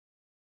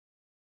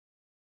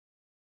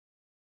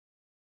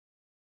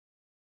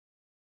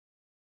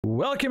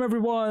Welcome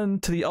everyone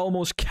to the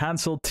Almost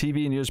Cancelled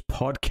TV News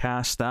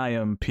podcast. I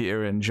am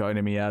Peter, and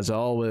joining me as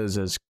always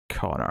is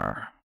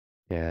Connor.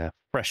 Yeah,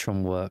 fresh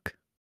from work.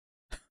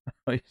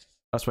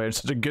 That's why you're in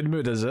such a good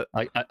mood, is it?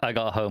 I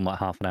got home like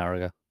half an hour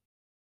ago.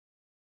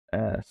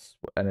 Yes,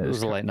 and It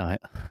was a late night.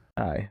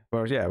 Aye,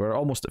 we're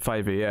almost at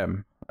 5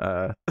 a.m.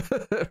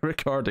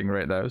 Recording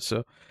right now.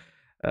 So,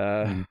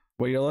 when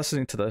you're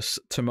listening to this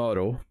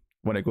tomorrow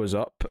when it goes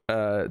up,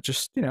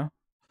 just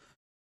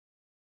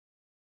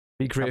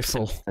be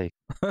grateful.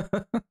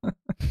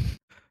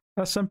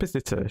 That's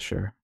sympathy too,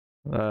 sure.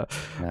 No,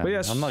 but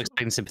yes, I'm not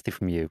expecting sympathy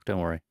from you. Don't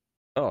worry.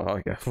 Oh,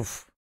 okay.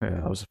 Yeah,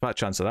 there was a fat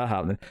chance of that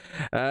happening.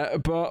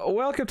 But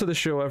welcome to the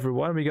show,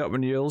 everyone. We got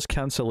renewals,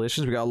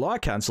 cancellations. We got a lot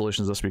of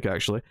cancellations this week,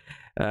 actually.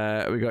 We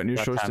got new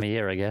shows. Time of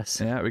year, I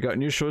guess. Yeah, we got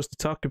new shows to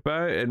talk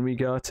about, and we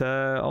got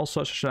all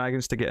sorts of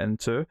shenanigans to get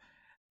into.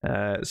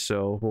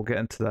 So we'll get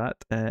into that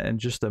in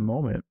just a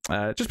moment.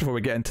 Just before we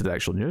get into the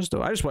actual news,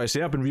 though, I just want to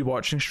say I've been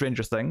rewatching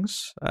Stranger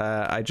Things.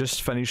 I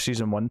just finished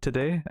season 1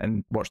 today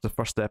and watched the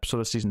first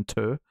episode of season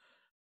 2. It's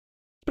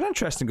been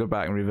interesting to go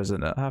back and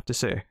revisit it, I have to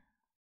say.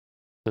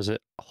 Does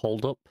it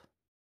hold up?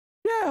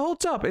 Yeah, it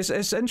holds up.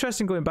 It's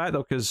interesting going back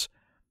though, because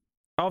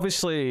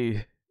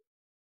obviously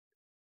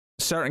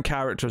certain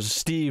characters,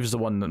 Steve's the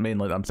one that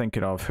mainly I'm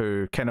thinking of,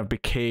 who kind of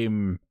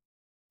became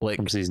like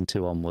From season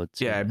 2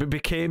 onwards. Yeah, but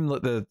became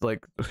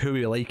like who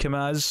we like him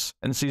as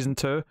in season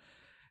 2.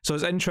 So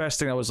it's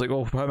interesting. I was like,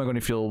 oh, how am I going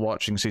to feel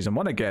watching season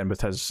 1 again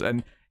with his?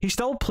 And he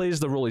still plays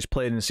the role he's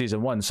playing in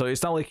season 1, so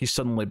it's not like he's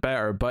suddenly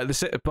better. But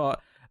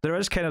there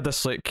is kind of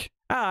this like,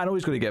 I know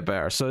he's going to get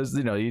better. So it's,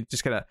 you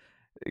just kind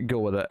of go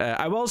with it.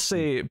 I will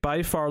say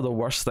by far the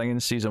worst thing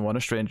in season 1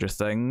 of Stranger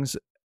Things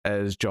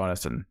is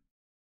Jonathan.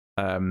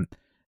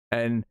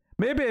 And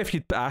maybe if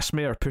you'd asked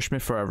me or pushed me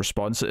for a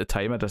response at the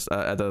time, I'd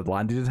have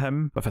landed in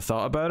him if I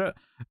thought about it.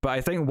 But I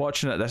think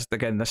watching it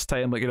this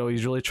time, like,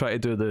 he's really trying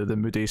to do the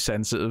moody,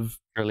 sensitive,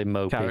 really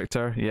mopey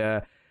character.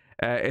 Yeah,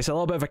 it's a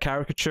little bit of a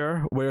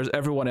caricature, whereas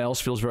everyone else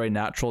feels very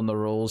natural in the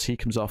roles. He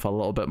comes off a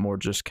little bit more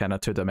just kind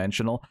of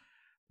two-dimensional.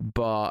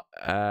 But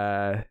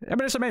I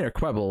mean, it's a minor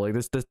quibble. Like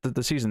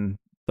the season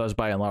does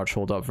by and large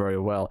hold up very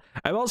well.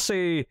 I will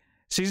say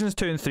seasons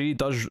 2 and 3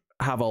 does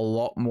have a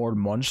lot more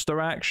monster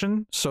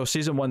action, so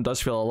season 1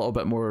 does feel a little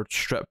bit more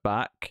stripped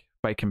back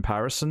by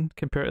comparison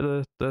compared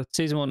to the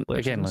season 1.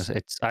 Again,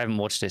 seasons. I haven't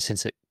watched it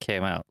since it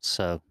came out,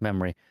 so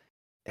memory.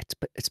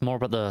 It's more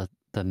about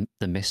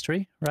the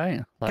mystery,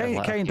 right?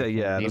 Kind of,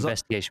 yeah. The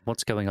investigation.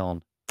 What's going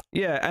on?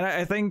 Yeah, and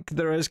I think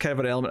there is kind of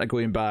an element of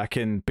going back,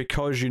 and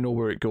because you know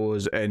where it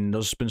goes, and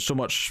there's been so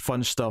much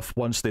fun stuff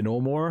once they know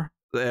more.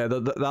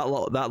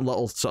 That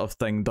little sort of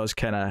thing does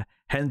kind of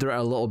hinder it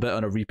a little bit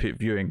on a repeat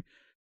viewing.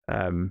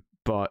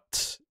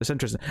 But it's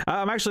interesting.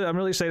 I'm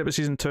really excited about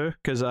season 2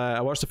 because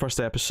I watched the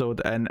first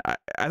episode, and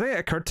I think it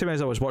occurred to me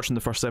as I was watching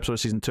the first episode of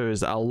season 2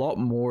 is that a lot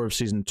more of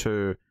season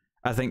 2,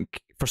 I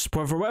think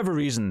for whatever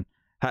reason,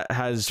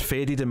 has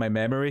faded in my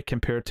memory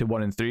compared to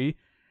 1 and 3.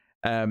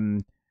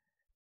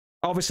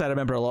 Obviously I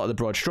remember a lot of the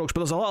broad strokes,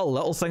 but there's a lot of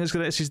little things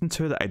going into season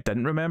 2 that I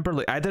didn't remember.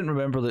 Like, I didn't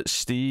remember that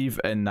Steve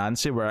and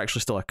Nancy were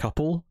actually still a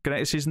couple going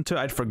into season 2.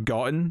 I'd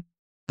forgotten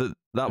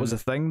that was a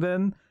thing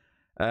then.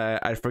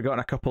 I'd forgotten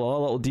a couple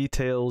of little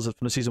details from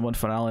the season 1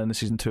 finale and the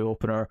season 2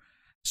 opener.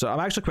 So I'm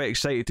actually quite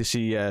excited to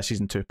see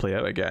season 2 play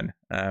out again.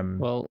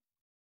 Well,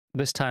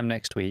 this time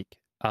next week,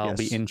 I'll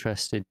be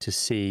interested to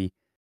see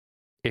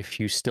if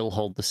you still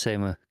hold the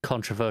same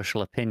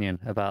controversial opinion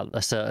about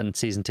a certain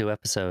season 2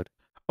 episode.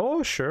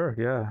 Oh, sure,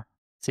 yeah.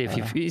 See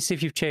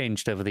if you've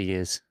changed over the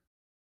years.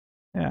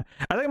 Yeah,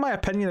 I think my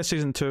opinion of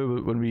season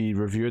 2 when we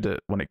reviewed it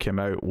when it came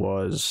out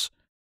was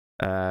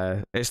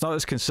it's not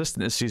as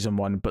consistent as season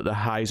 1, but the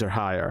highs are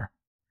higher.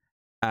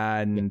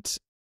 And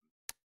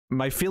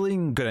my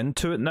feeling going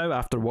into it now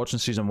after watching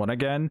season 1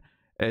 again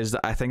is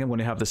that I think I'm going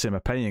to have the same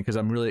opinion because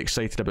I'm really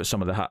excited about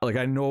some of the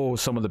I know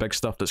some of the big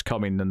stuff that's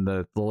coming in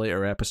the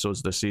later episodes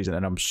of this season,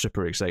 and I'm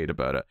super excited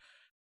about it.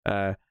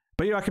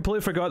 But I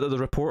completely forgot that the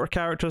reporter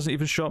character doesn't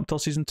even show up until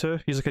season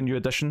 2. He's like a new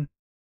addition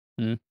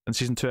in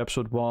season 2,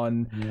 episode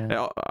 1.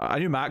 Yeah. I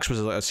knew Max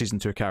was like a season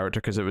 2 character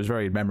because it was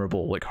very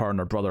memorable, like her and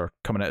her brother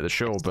coming out of the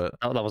show. But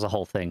that was a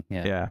whole thing.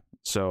 Yeah.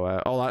 So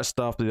all that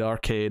stuff, the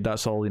arcade,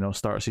 that's all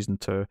start of season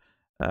 2.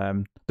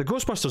 The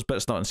Ghostbusters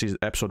bit's not in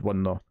episode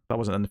 1 though. That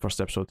wasn't in the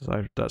first episode.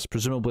 That's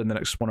presumably in the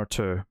next 1 or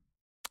 2.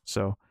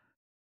 So.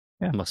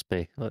 Yeah. Must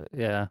be.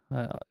 Yeah.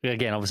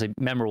 Again, obviously,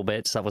 memorable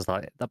bits. I'm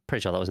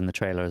pretty sure that was in the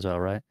trailer as well,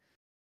 right?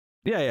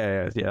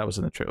 Yeah. That was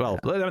in the trailer.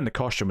 Well, the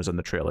costume was in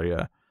the trailer,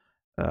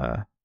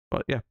 yeah.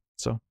 But yeah,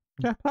 so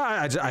yeah,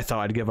 I thought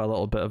I'd give a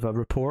little bit of a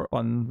report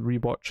on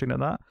rewatching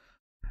of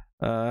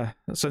that.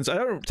 Since I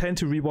don't tend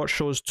to rewatch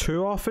shows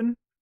too often,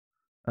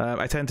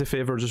 I tend to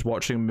favor just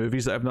watching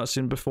movies that I've not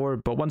seen before.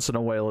 But once in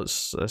a while,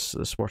 it's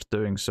worth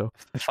doing. So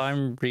if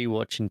I'm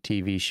rewatching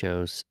TV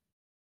shows,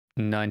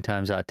 9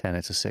 times out of 10,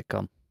 it's a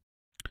sitcom.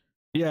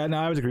 Yeah, no,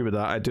 I would agree with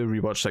that. I do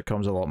rewatch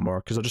sitcoms a lot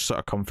more because they're just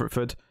sort of comfort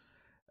food.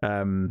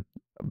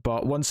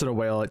 But once in a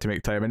while, I like to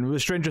make time. And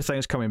with Stranger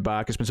Things coming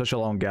back, it's been such a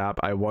long gap.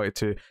 I wanted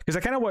to, because I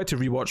kind of wanted to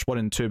rewatch 1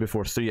 and 2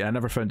 before 3, and I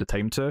never found the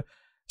time to.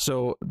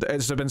 So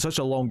it's been such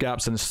a long gap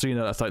since 3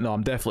 that I thought, no,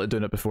 I'm definitely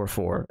doing it before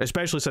 4.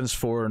 Especially since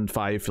 4 and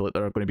 5 feel like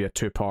they're going to be a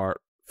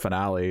 2-part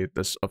finale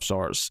of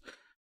sorts.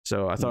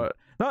 So I thought,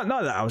 not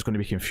that I was going to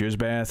be confused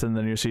by anything in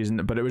the new season,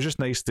 but it was just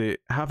nice to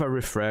have a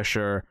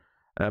refresher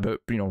about,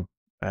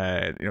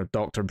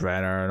 Dr.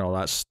 Brenner and all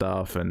that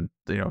stuff, and,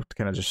 to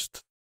kind of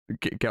just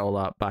get all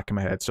that back in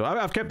my head. So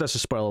I've kept this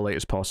as spoiler light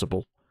as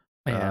possible.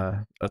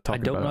 Yeah. I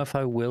don't know if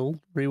I will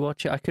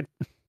rewatch it.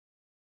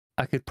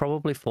 I could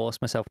probably force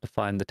myself to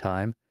find the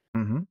time,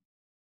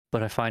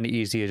 but I find it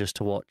easier just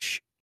to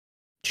watch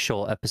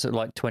short episodes,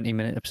 like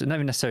 20-minute episodes. Not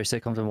even necessarily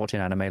sitcoms. I'm watching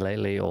anime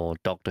lately, or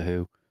Doctor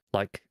Who,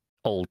 like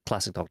old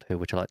classic Doctor Who,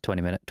 which are like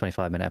 20-minute,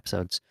 25-minute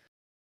episodes.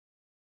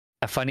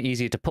 I find it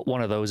easier to put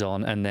one of those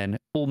on, and then,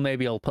 or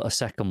maybe I'll put a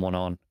second one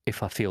on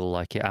if I feel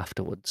like it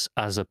afterwards,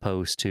 as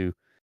opposed to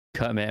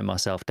committing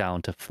myself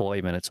down to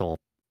 40 minutes, or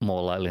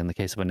more likely in the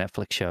case of a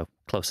Netflix show,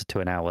 closer to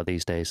an hour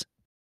these days.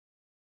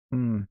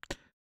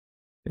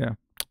 Yeah,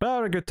 but I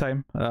had a good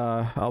time.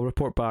 I'll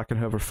report back on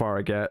however far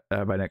I get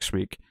by next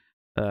week.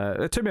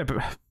 It took me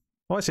about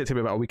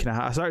a week and a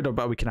half. I started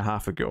about a week and a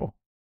half ago,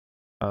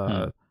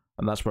 and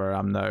that's where I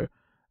am now.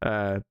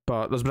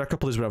 But there's been a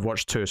couple of days where I've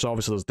watched 2, so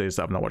obviously there's days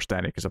that I've not watched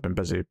any because I've been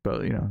busy.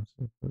 But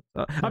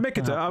I make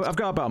it. I've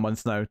got about a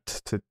month now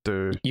to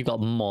do. You've got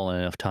more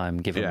than enough time,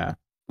 given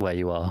where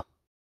you are.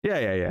 Yeah.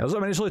 I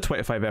mean, it's only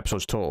 25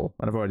 episodes total,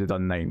 and I've already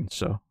done 9.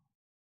 So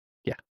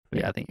yeah,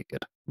 I think you're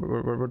good.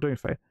 We're doing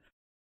fine.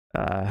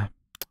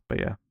 But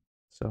yeah,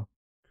 so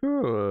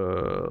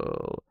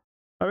cool.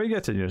 How are we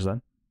get to news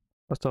then?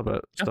 Let's talk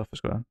about stuff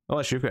that's going on.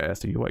 Unless you've got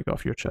anything you want to get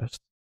off your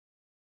chest.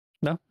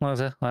 No,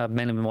 I've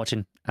mainly been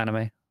watching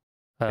anime.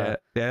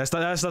 Let's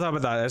not talk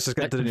about that. Let's just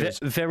get to the news.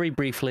 Very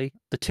briefly,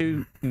 the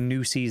 2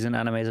 new season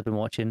animes I've been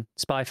watching: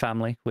 Spy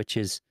Family, which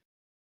is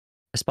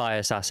a spy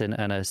assassin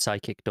and a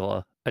psychic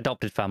daughter,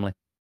 adopted family,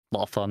 a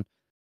lot of fun,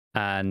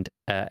 and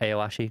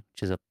Aoashi,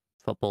 which is a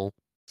football,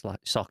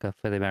 soccer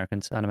for the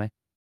Americans anime,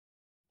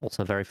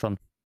 also very fun.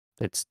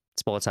 It's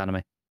sports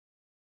anime.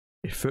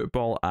 A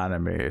football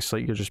anime. It's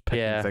like you're just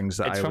picking things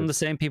that it's from the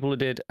same people who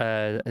did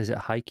is it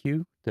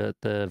Haikyuu, the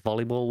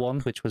volleyball one,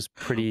 which was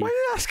pretty. Why are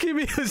you asking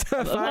me?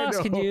 I'm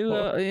asking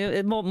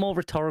you. More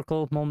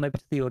rhetorical, more maybe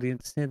to the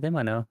audience. They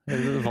might know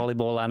the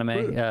volleyball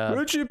anime.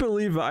 Would you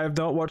believe that I have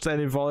not watched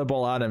any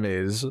volleyball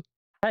animes?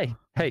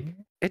 Hey,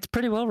 it's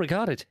pretty well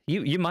regarded.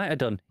 You might have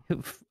done.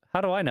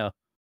 How do I know?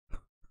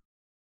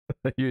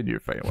 You knew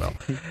fine well.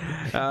 You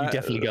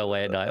definitely go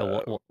away at night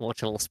and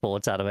watch a little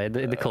sports anime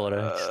in the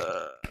corner.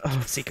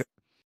 Secret.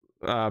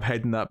 I'm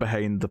hiding that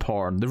behind the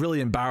porn, the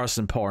really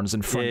embarrassing porns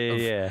in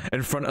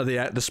front of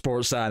the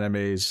sports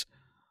animes.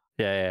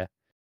 Yeah.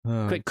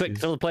 Oh, quick,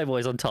 fill the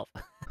Playboys on top.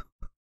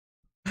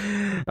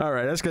 All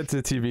right, let's get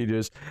to the TV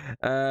news.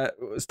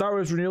 Star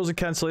Wars renewals and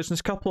cancellations.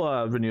 A couple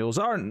of renewals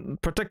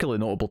aren't particularly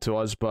notable to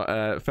us,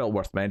 but felt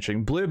worth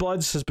mentioning. Blue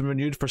Bloods has been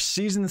renewed for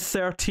season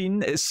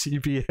 13 at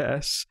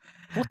CBS.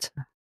 What?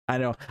 I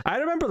know. I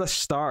remember the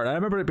start. I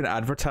remember it being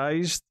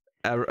advertised.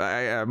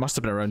 I must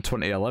have been around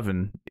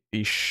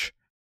 2011-ish,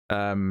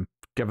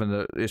 given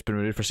that it's been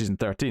renewed for season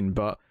 13.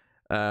 But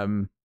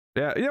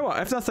yeah, you know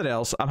what? If nothing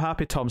else, I'm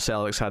happy Tom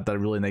Selleck's had that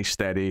really nice,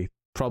 steady,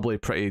 probably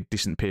pretty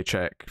decent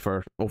paycheck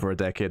for over a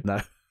decade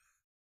now.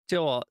 Do you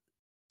know what?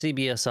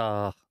 CBS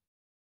are,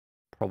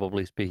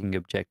 probably speaking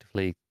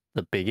objectively,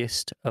 the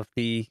biggest of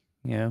the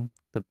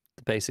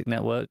basic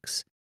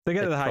networks. They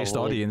get the highest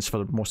audience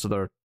for most of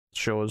their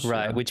shows,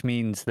 right? Which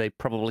means they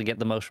probably get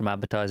the most from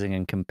advertising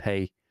and can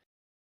pay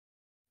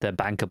their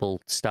bankable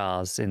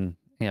stars in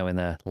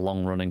their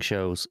long-running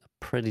shows a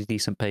pretty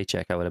decent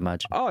paycheck, I would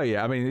imagine. Oh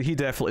yeah, I mean, he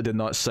definitely did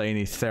not sign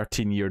a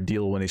 13-year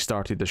deal when he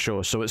started the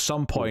show. So at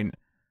some point,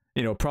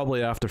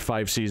 probably after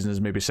 5 seasons,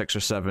 maybe 6 or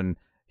 7,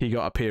 he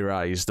got a pay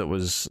rise that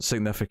was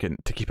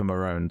significant to keep him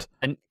around.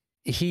 And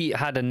he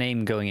had a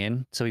name going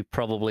in, so he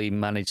probably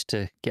managed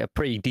to get a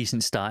pretty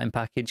decent starting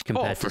package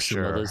compared to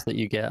some others that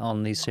you get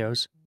on these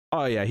shows.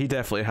 Oh yeah, he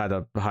definitely had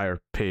a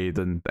higher pay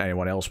than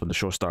anyone else when the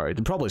show started,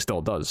 and probably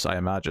still does, I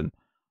imagine.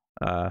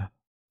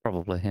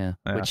 Probably, yeah.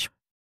 Which,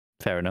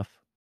 fair enough.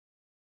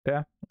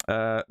 Yeah.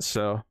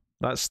 So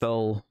that's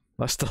still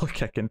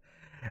kicking.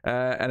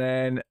 And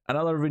then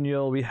another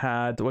renewal we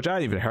had, which I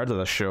hadn't even heard of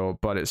this show,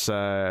 but it's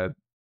Isla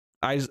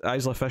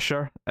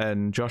Fisher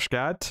and Josh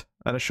Gad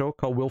in a show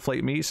called Wolf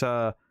Like Me. It's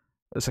a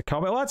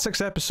comedy. Well, that's 6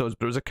 episodes,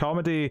 but it was a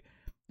comedy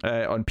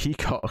on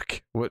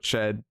Peacock, which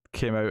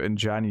came out in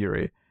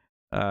January.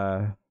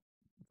 And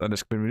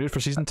it's been renewed for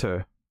season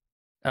 2.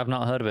 I've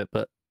not heard of it,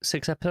 but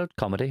 6-episode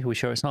comedy. Are we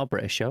sure it's not a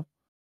British show?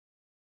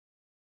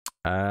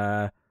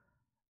 I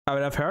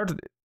mean, I've heard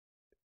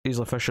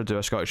Isla Fisher do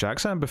a Scottish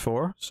accent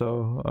before,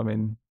 so I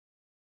mean,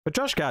 but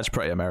Josh Gad's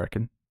pretty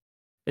American.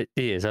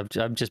 He is. I've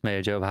just made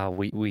a joke of how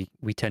we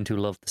tend to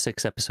love the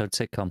 6-episode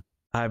sitcom.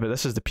 Aye, but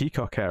this is the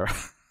Peacock era.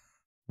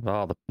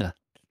 Oh,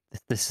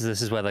 this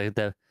is where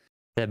they're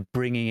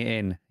bringing it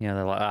in.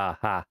 They're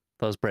like,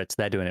 those Brits,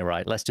 they're doing it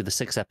right. Let's do the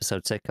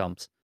 6-episode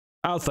sitcoms.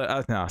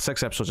 No,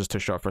 6 episodes is too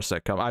short for a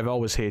sitcom. I've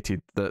always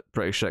hated that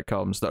British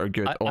sitcoms that are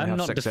good only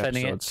have 6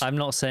 episodes. I'm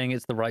not saying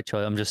it's the right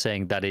choice. I'm just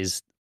saying that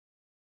is.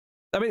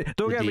 I mean,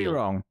 don't get me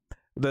wrong.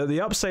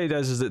 The upside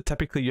is that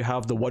typically you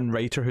have the one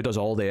writer who does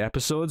all the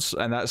episodes,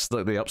 and that's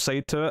the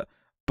upside to it.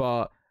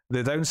 But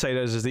the downside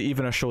is that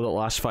even a show that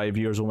lasts 5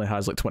 years only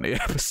has like 20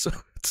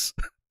 episodes,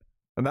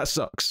 and that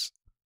sucks.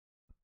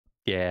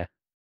 Yeah.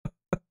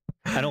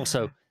 And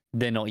also,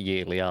 they're not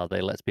yearly, are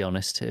they? Let's be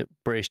honest.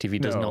 British TV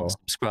does not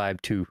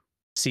subscribe to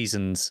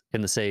seasons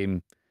in the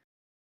same.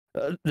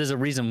 There's a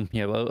reason,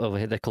 over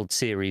here they're called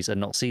series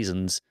and not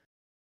seasons,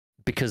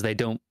 because they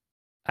don't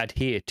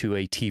adhere to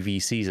a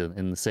TV season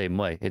in the same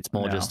way. It's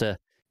more just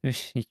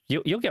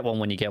you'll get one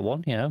when you get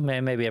one.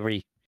 Maybe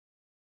every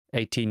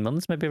 18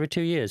 months, maybe every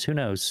 2 years. Who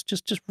knows?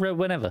 Just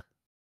whenever.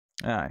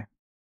 Aye.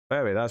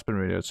 Anyway, that's been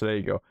renewed. So there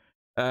you go.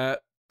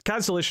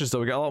 Cancellations though,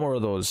 we got a lot more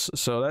of those.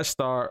 So let's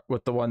start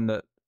with the one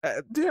that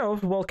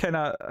will kind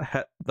of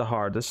hit the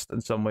hardest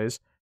in some ways,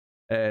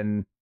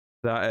 and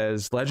that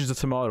is Legends of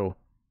Tomorrow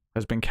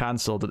has been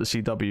cancelled at the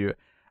CW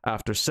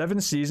after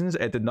 7 seasons.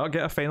 It did not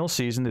get a final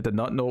season. They did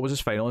not know it was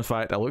its final. In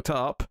fact, I looked it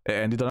up. It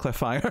ended on a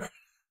cliffhanger.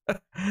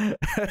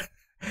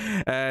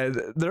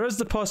 There is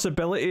the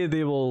possibility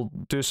they will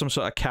do some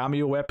sort of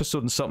cameo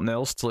episode and something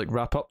else to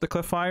wrap up the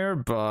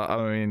cliffhanger, but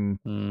I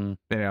mean,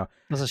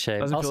 that's a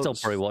shame. I'll still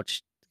probably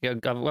watch. I've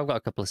got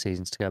a couple of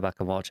seasons to go back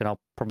and watch, and I'll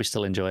probably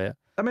still enjoy it.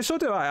 I mean, so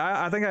do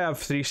I. I think I have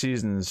 3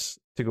 seasons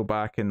to go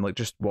back and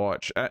just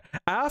watch. I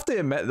have to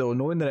admit though,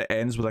 knowing that it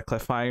ends with a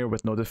cliffhanger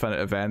with no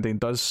definitive ending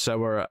does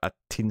sour a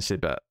teensy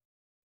bit.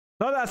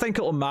 Not that I think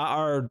it'll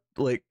matter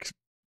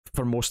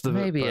for most of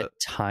maybe it, a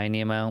tiny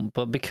amount,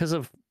 but because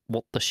of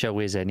what the show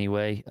is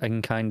anyway, I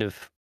can kind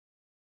of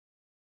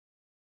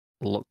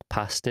look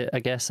past it, I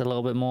guess, a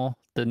little bit more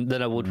than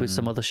I would with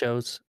some other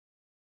shows.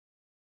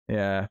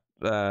 Yeah.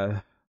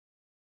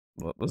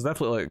 There's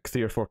definitely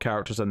 3 or 4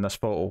 characters in this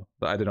photo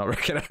that I do not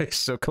recognize,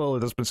 so clearly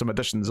there's been some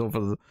additions over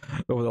the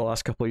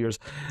last couple of years.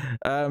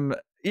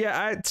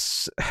 Yeah,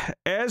 it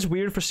is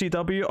weird for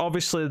CW.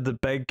 Obviously, the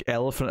big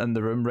elephant in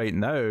the room right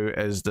now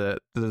is that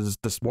there's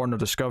this Warner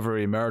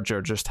Discovery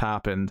merger just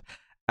happened,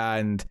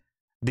 and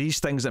these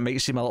things that might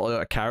seem a little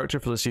out of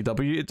character for the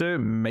CW to do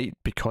might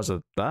because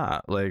of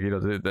that.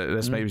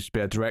 This might be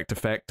a direct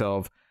effect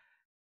of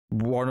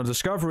Warner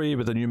Discovery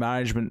with the new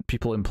management,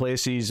 people in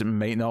places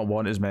might not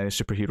want as many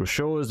superhero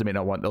shows. They may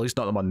not want, at least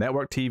not them on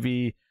network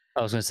TV.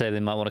 I was going to say they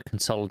might want to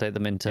consolidate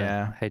them into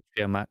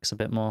HBO Max a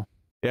bit more.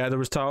 Yeah, there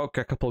was talk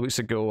a couple of weeks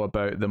ago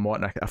about them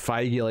wanting a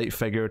Feige-like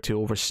figure to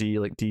oversee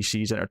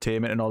DC's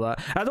entertainment and all that.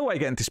 I don't want to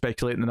get into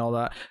speculating and all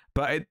that,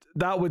 but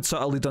that would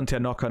sort of lead on to a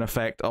knock-on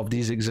effect of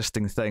these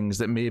existing things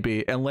that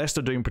maybe, unless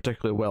they're doing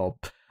particularly well,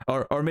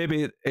 or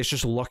maybe it's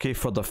just lucky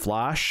for The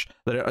Flash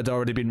that it had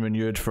already been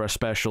renewed for a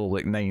special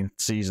 9th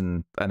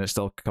season and it's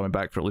still coming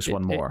back for at least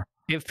one more.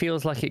 It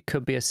feels like it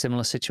could be a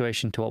similar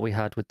situation to what we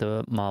had with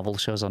the Marvel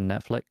shows on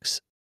Netflix,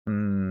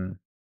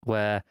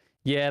 where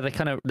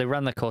they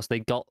ran their course, they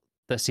got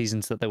the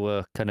seasons that they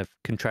were kind of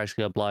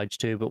contractually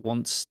obliged to, but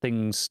once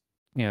things,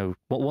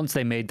 once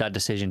they made that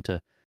decision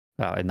to,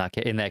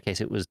 in their case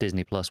it was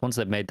Disney Plus. Once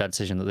they made that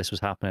decision that this was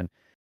happening,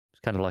 it's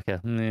kind of like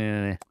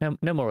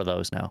no more of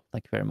those now.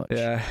 Thank you very much.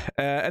 Yeah,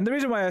 and the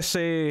reason why I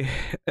say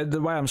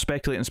why I'm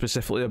speculating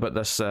specifically about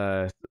this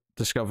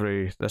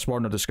this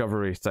Warner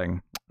Discovery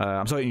thing,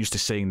 I'm so used to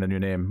saying the new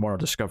name. Warner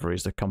Discovery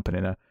is the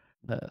company now.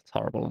 It's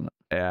horrible, isn't it?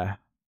 Yeah.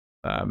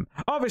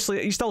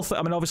 Obviously, you still.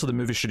 Obviously, the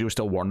movie studio is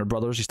still Warner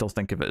Brothers. You still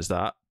think of it as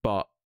that,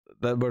 but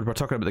we're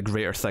talking about the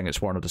greater thing.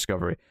 It's Warner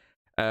Discovery.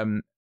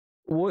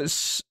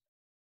 What's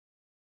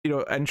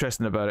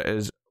interesting about it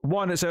is,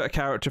 one, it's out of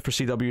character for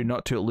CW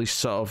not to at least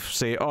sort of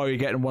say, "Oh, you're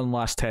getting one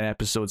last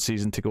 10-episode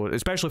season to go,"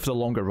 especially for the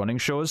longer running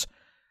shows.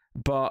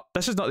 But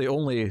this is not the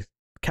only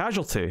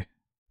casualty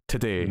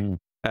today.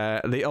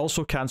 They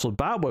also cancelled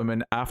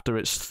Batwoman after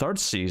its 3rd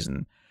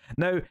season.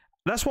 Now,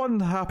 this one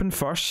happened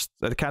first,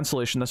 the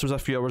cancellation. This was a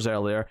few hours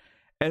earlier.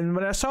 And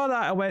when I saw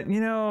that, I went,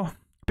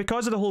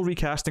 because of the whole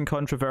recasting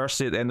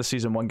controversy at the end of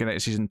season 1 getting into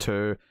season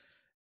 2,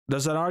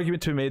 there's an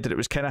argument to be made that it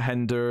was kind of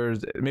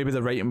hindered. Maybe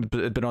the writing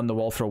had been on the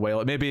wall for a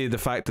while. Maybe the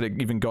fact that it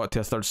even got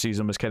to a 3rd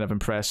season was kind of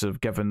impressive,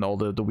 given all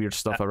the weird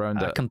stuff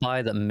around it. I can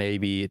buy that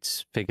maybe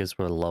its figures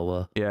were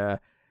lower. Yeah.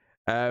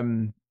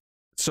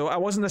 So I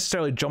wasn't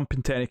necessarily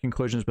jumping to any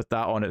conclusions with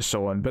that on its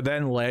own, but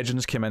then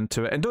Legends came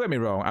into it, and don't get me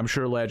wrong, I'm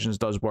sure Legends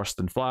does worse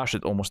than Flash,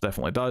 it almost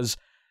definitely does,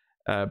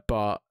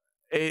 but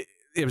it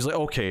was like,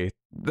 okay,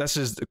 this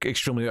is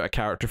extremely out of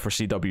character for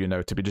CW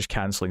now to be just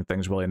cancelling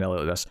things willy-nilly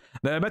like this.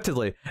 Now,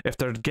 admittedly, if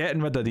they're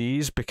getting rid of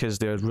these because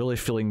they're really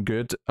feeling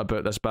good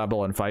about this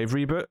Babylon 5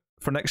 reboot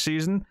for next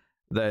season,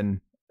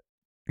 then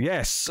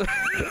yes,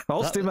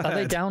 all steam ahead. Are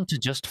they down to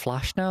just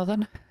Flash now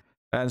then?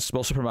 And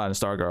Superman and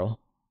Stargirl.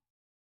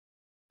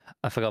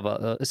 I forgot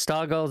about that.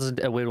 Stargirl's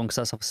a weird one because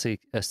that's obviously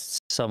a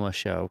summer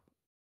show.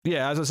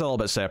 Yeah, it's a little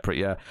bit separate,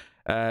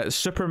 yeah.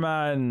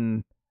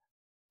 Superman,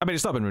 I mean,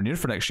 it's not been renewed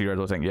for next year, I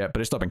don't think yet, but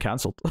it's not been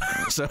cancelled.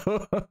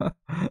 So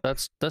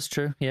that's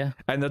true, yeah.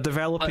 And they're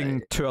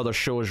developing 2 other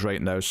shows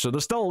right now, so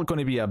there's still going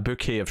to be a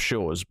bouquet of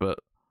shows. But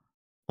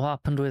what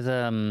happened with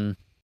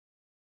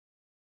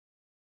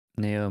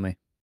Naomi?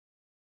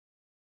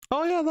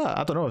 Oh yeah, that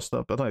I don't know. I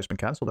don't think it's been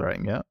cancelled or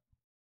anything yet.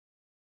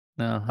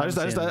 No, I just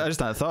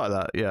hadn't thought of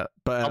that yet.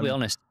 But I'll be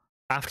honest.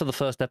 After the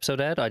first episode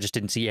aired, I just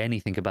didn't see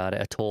anything about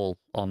it at all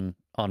on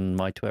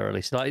my Twitter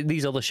release. Like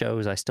these other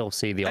shows, I still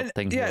see the odd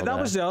thing. Yeah, that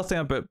was the other thing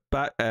about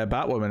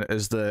Batwoman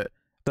is that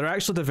they're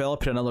actually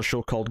developing another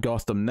show called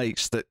Gotham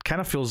Knights that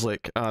kind of feels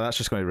like that's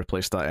just going to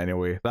replace that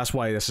anyway. That's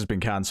why this has been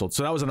cancelled.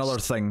 So that was another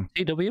thing.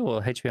 CW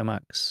or HBO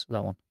Max,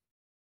 that one?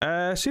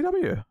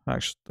 CW,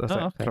 actually. I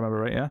think, if I remember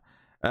right,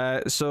 yeah.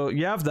 So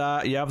you have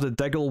that. You have the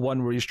Diggle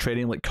one where he's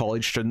training like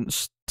college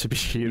students to be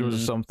heroes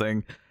or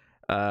something.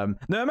 Now,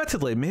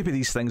 admittedly, maybe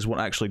these things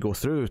won't actually go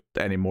through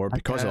anymore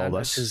because of all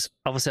this. Because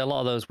obviously, a lot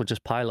of those were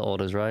just pilot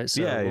orders, right?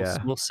 So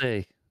we'll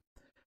see.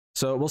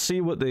 So we'll see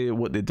what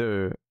they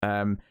do.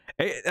 I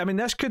mean,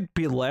 this could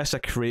be less a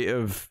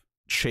creative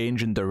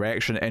change in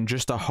direction and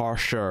just a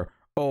harsher.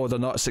 Oh, they're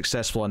not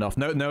successful enough.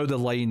 Now the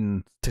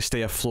line to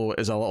stay afloat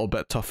is a little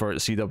bit tougher at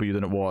CW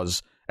than it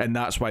was, and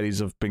that's why these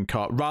have been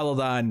cut. Rather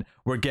than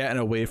we're getting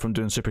away from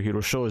doing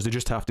superhero shows, they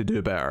just have to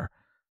do better.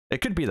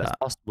 It could be that. It's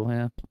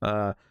possible,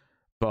 yeah.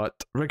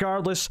 But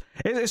regardless,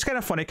 it's kind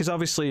of funny because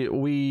obviously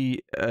we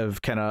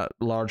have kind of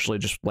largely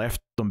just left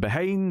them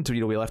behind.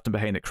 We left them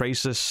behind at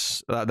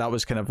Crisis. That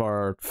was kind of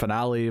our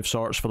finale of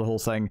sorts for the whole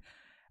thing.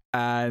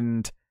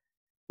 And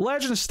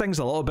Legends stings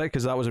a little bit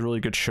because that was a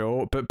really good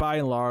show. But by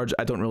and large,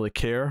 I don't really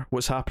care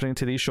what's happening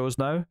to these shows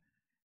now.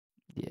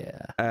 Yeah.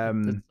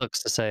 It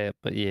sucks to say it,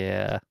 but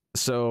yeah.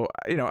 So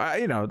I'm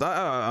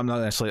not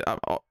necessarily.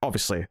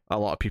 Obviously, a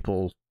lot of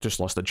people just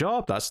lost a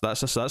job. That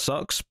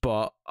sucks.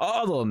 But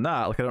other than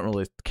that, like I don't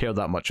really care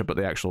that much about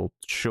the actual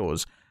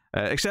shows,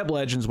 except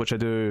Legends, which I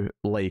do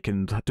like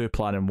and do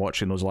plan on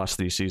watching those last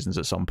 3 seasons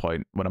at some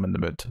point when I'm in the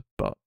mood.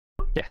 But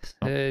yes,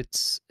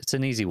 it's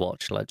an easy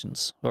watch,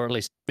 Legends, or at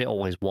least it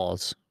always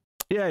was.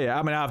 Yeah.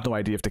 I mean, I have no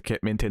idea if they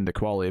maintain the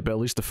quality, but at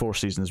least the 4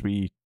 seasons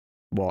we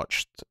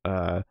watched,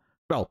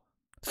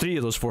 3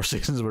 of those 4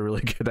 seasons were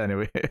really good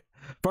anyway.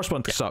 First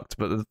one sucked,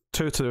 but the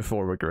 2 to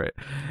 4 were great.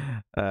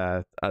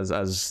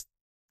 As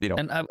you know,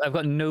 and I've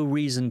got no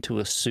reason to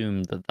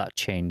assume that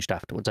changed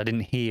afterwards. I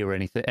didn't hear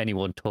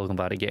anyone talking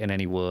about it getting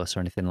any worse or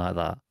anything like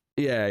that.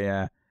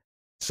 Yeah.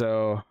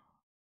 So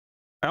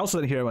I also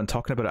didn't hear anyone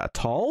talking about it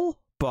at all.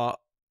 But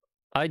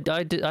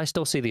I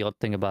still see the odd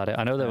thing about it.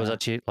 I know there was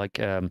actually like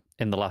in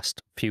the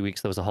last few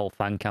weeks there was a whole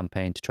fan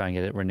campaign to try and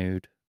get it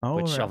renewed.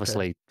 Which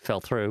obviously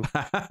fell through.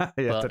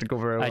 Didn't go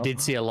very well. I did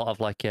see a lot of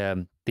like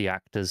the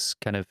actors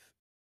kind of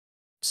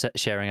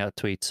sharing out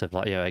tweets of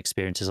like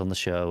experiences on the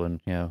show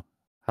and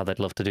how they'd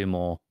love to do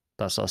more,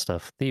 that sort of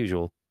stuff. The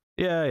usual.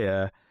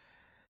 Yeah.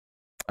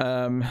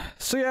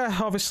 So yeah,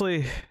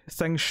 obviously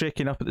things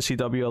shaking up at the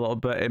CW a little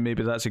bit, and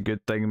maybe that's a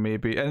good thing.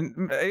 Maybe,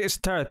 and it's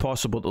entirely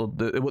possible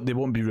that they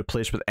won't be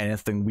replaced with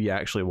anything we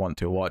actually want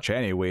to watch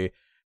anyway.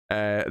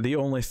 The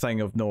only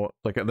thing of note,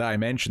 like that I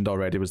mentioned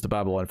already, was the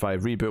Babylon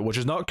 5 reboot, which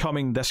is not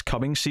coming this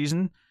coming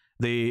season.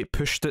 They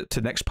pushed it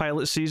to next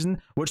pilot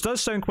season, which does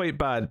sound quite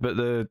bad, but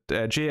the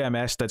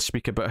JMS did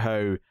speak about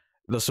how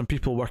there's some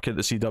people working at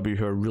the CW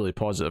who are really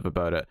positive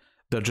about it.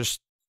 They're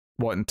just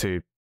wanting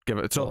to give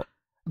it... So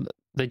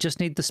they just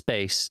need the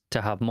space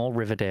to have more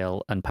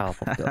Riverdale and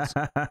Powerpuff Girls.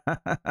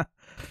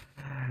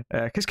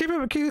 Because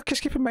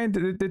keep in mind,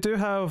 they do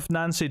have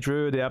Nancy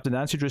Drew. They have the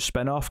Nancy Drew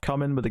spin-off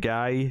coming with the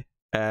guy.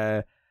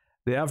 They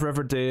have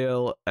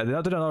Riverdale. They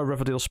did another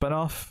Riverdale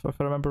spin-off, if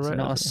I remember right.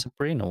 Not a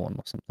Sabrina one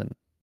or something.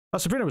 Oh,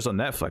 Sabrina was on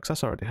Netflix.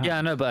 That's already happened. Yeah,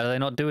 I know, but are they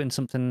not doing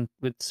something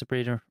with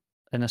Sabrina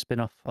in a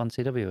spin-off on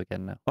CW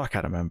again now? Oh, I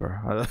can't remember.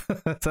 I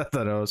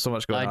don't know. So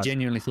much going on. I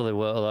genuinely thought they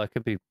were, although I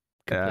could be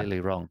completely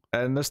wrong.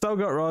 And they've still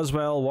got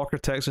Roswell, Walker,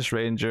 Texas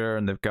Ranger,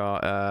 and they've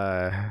got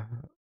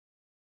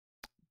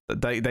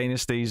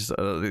Dynasties.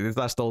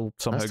 That's still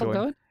somehow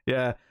going.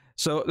 Yeah.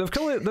 So they've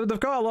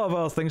got a lot of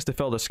other things to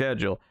fill the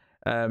schedule.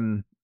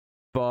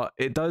 But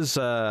it does,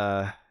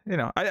 I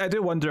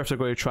do wonder if they're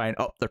going to try and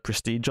up their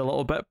prestige a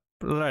little bit.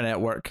 They're a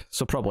network,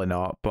 so probably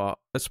not, but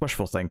it's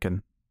wishful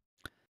thinking.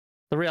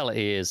 The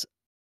reality is,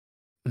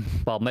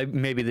 well,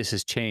 maybe this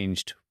has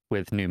changed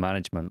with new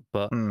management,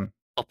 but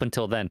up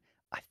until then,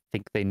 I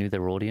think they knew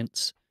their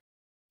audience.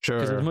 Sure.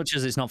 Because as much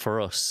as it's not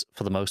for us,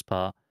 for the most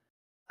part,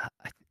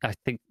 I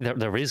think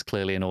there is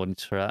clearly an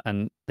audience for it,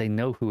 and they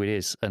know who it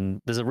is.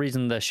 And there's a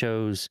reason their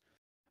shows,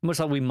 much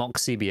like we mock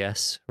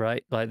CBS,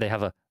 right? Like they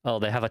have a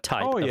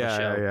type of a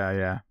show.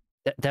 Yeah.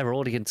 Their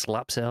audience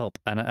laps it up,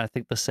 and I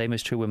think the same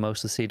is true with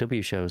most of the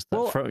CW shows.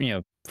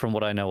 From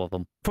what I know of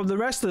them. From the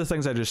rest of the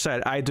things I just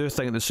said, I do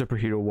think the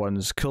superhero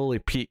ones clearly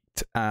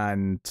peaked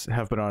and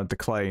have been on a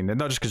decline, and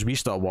not just because we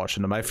stopped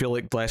watching them. I feel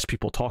like less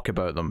people talk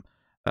about them.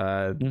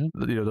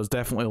 There's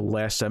definitely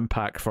less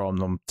impact from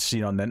them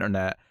seen on the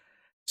internet.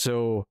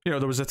 So there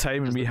was a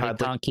time when we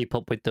can't keep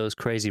up with those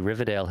crazy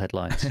Riverdale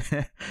headlines.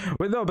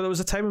 Well, no, but there was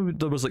a time when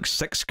there was like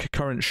 6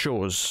 concurrent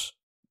shows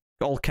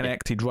all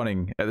connected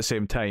running at the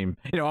same time.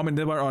 You know, I mean,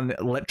 they weren't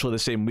on literally the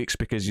same weeks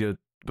because 2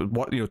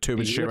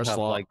 would share a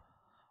slot. Like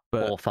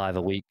 4 or 5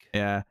 a week.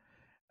 Yeah.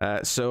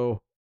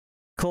 So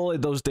clearly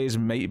those days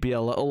might be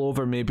a little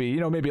over. Maybe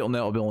maybe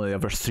it'll be only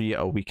over 3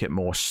 a week at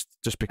most.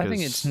 Just because I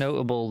think it's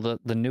notable that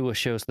the newer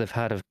shows they've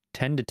had have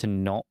tended to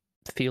not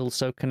feel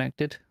so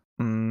connected.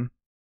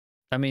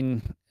 I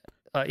mean,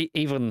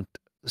 even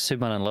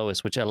Superman and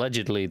Lois, which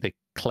allegedly the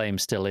claim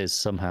still is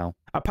somehow.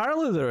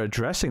 Apparently they're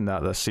addressing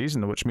that this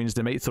season, which means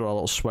they might throw a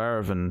little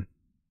swerve and.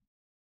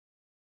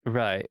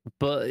 Right,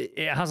 but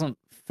it hasn't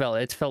felt.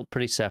 It's felt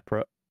pretty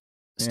separate.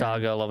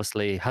 Stargirl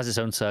obviously has its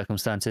own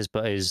circumstances,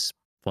 but is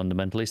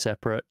fundamentally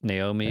separate.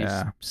 Naomi's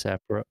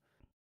separate.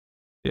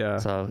 Yeah.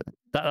 So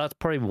that's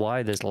probably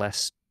why there's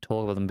less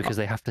talk of them, because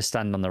they have to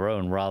stand on their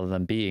own rather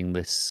than being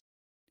this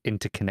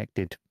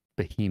interconnected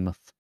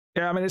behemoth.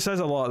 Yeah, I mean, it says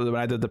a lot that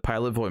when I did the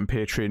pilot vote in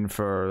Patreon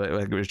for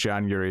like it was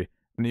January,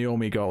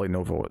 Naomi got like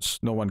no votes.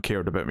 No one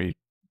cared about me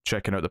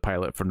checking out the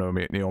pilot for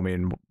Naomi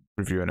and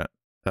reviewing it.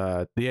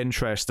 The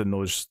interest in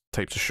those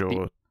types of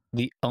shows.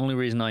 The only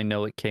reason I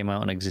know it came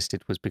out and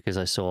existed was because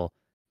I saw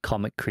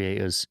comic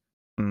creators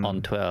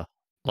on Twitter,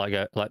 like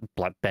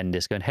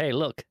Bendis, going, "Hey,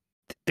 look,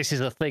 this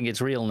is a thing.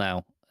 It's real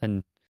now,"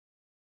 and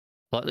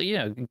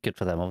good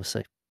for them,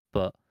 obviously.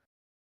 But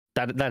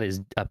that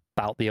is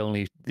about the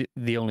only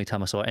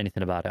time I saw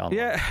anything about it online.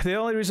 Yeah, the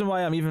only reason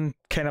why I'm even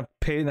kind of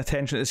paying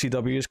attention to the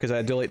CW is because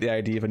I do like the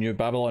idea of a new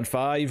Babylon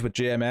 5 with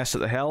JMS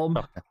at the helm.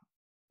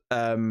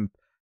 Okay.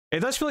 It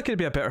does feel like it'd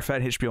be a better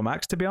fit HBO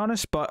Max, to be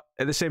honest, but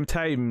at the same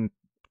time,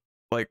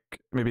 like,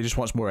 maybe he just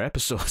wants more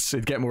episodes.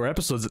 He'd get more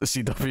episodes at the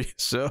CW.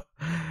 So,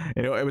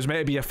 it was meant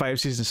to be a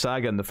 5-season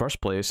saga in the first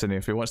place, and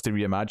if he wants to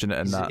reimagine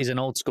it he's an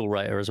old school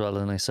writer as well,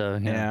 isn't he? So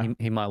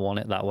he might want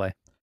it that way.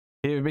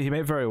 He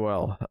may very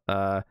well.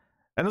 And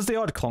there's the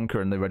odd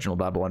clunker in the original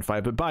Babylon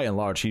 5, but by and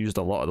large, he used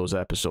a lot of those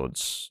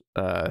episodes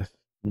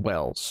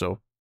well. So,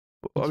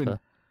 I mean,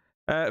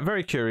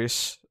 very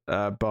curious,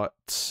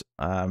 but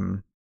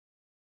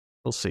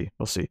we'll see.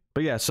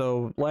 But yeah,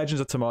 so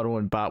Legends of Tomorrow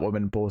and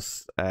Batwoman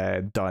both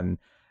done.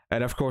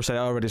 And of course, I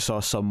already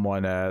saw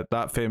someone,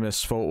 that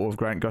famous photo of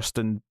Grant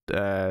Gustin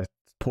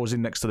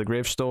posing next to the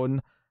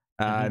gravestone,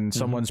 and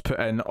someone's put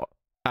in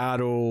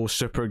Arrow,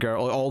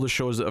 Supergirl, all the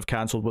shows that have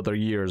cancelled with their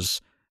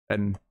years,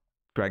 and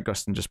Grant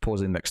Gustin just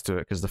posing next to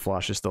it because The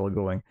Flash is still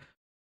going.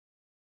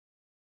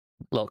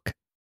 Look,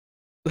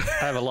 I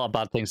have a lot of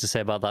bad things to say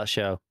about that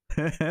show,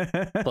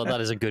 but that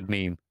is a good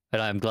meme,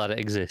 and I'm glad it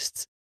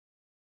exists.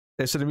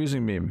 It's an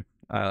amusing meme.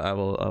 I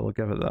will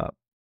give it that.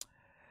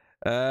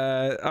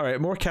 All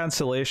right, more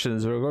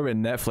cancellations. We're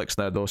going to Netflix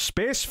now, though.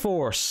 Space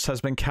Force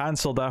has been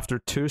cancelled after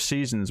 2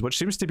 seasons, which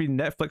seems to be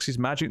Netflix's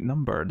magic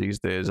number these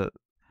days.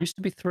 Used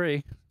to be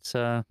 3,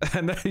 so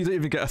and now you don't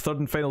even get a 3rd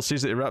and final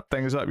season to wrap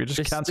things up. You're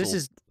just cancelled. This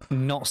is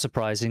not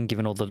surprising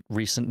given all the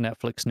recent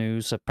Netflix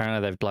news.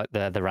 Apparently,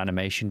 they've their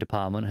animation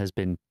department has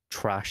been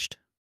trashed.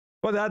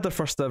 Well, they had the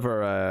first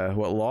ever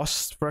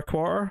Lost for a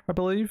quarter, I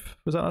believe.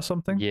 Was that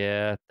something?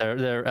 Yeah,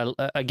 they're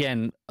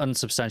again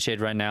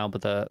unsubstantiated right now,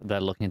 but they're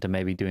looking into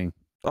maybe doing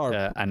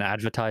an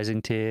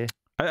advertising tier.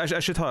 I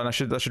should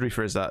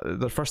rephrase that.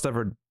 The first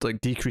ever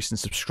decrease in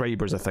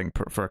subscribers, I think,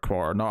 for a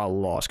quarter, not a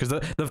loss, because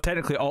they've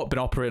technically been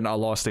operating at a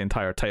loss the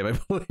entire time, I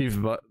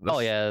believe. But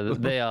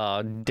they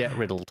are debt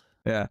riddled.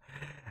 Yeah,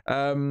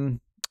 I've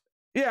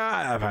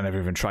never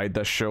even tried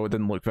this show. It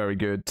didn't look very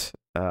good.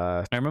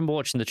 I remember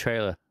watching the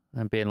trailer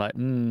and being like,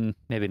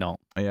 maybe not.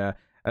 Yeah,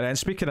 and then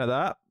speaking of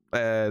that,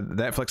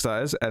 Netflix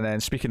that is, and then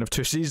speaking of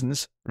 2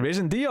 seasons,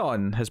 Raising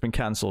Dion has been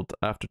cancelled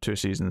after 2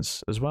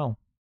 seasons as well.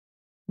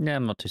 Yeah,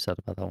 I'm not too sad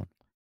about that one.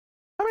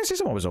 I mean,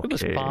 season 1 was okay. It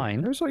was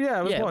fine. It was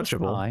watchable. It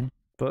was fine.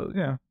 But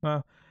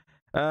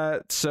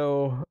yeah,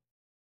 so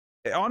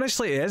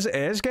honestly, it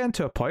is getting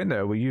to a point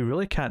now where you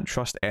really can't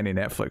trust any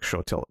Netflix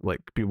show to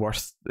be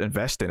worth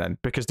investing in,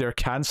 because they're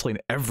cancelling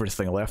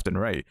everything left and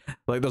right.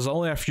 Like, there's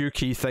only a few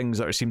key things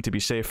that seem to be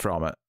safe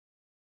from it.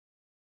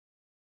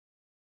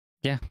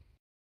 Yeah.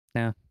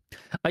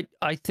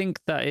 I think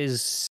that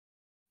is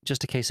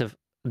just a case of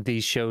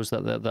these shows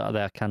that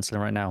they're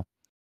cancelling right now.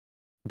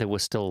 They were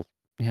still,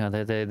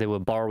 they were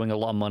borrowing a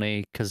lot of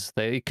money because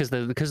of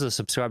the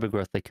subscriber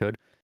growth they could,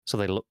 so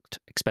they looked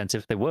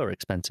expensive. They were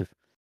expensive.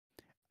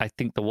 I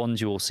think the ones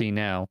you will see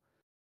now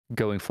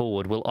going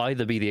forward will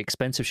either be the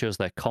expensive shows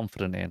they're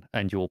confident in,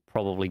 and you'll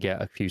probably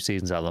get a few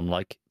seasons out of them,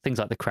 like things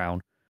like The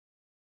Crown,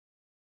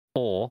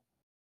 or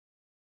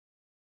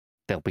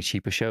they'll be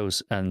cheaper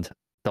shows and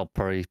they'll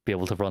probably be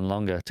able to run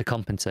longer to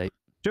compensate.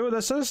 Do you know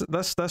what this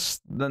is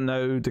the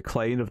now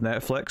decline of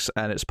Netflix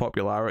and its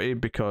popularity,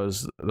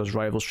 because there's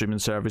rival streaming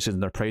services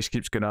and their price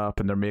keeps going up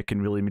and they're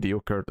making really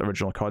mediocre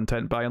original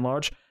content by and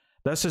large.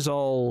 This is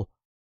all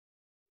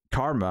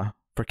karma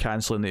for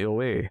cancelling the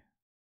OA.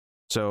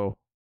 So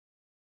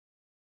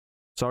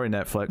sorry,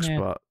 Netflix,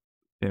 but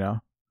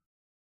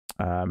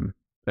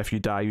if you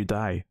die, you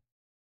die.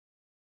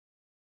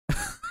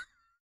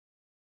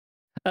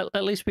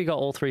 At least we got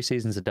all 3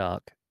 seasons of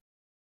Dark.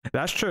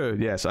 That's true.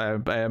 Yes, I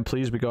am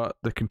pleased we got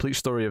the complete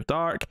story of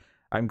Dark.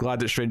 I'm glad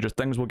that Stranger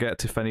Things will get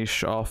to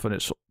finish off on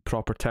its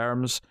proper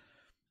terms.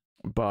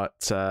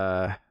 But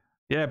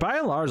yeah, by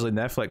and large,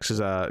 Netflix is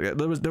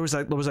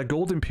there was a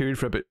golden period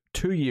for about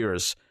 2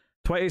 years,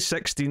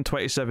 2016,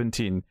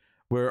 2017,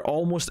 where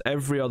almost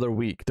every other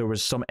week there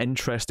was some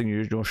interesting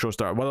original show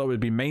start. Whether it would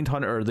be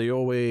Mindhunter, The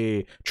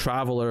OA,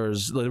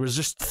 Travelers, there was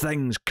just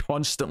things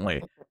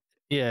constantly.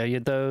 Yeah, you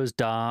had those,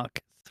 Dark,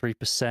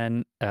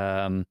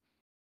 3%,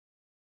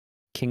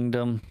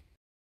 Kingdom.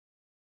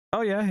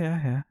 Oh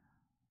yeah.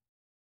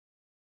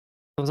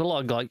 There was a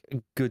lot of like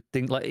good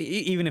things, like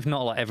even if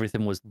not like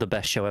everything was the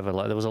best show ever,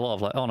 like there was a lot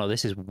of like, oh no,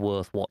 this is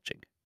worth watching.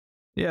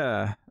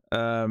 Yeah.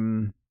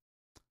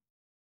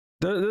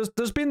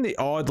 There's been the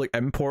odd like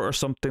import or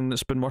something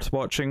that's been worth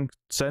watching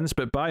since,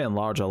 but by and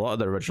large, a lot of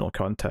the original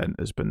content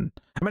has been.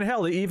 I mean,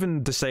 hell, they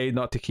even decided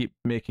not to keep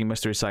making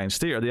Mystery Science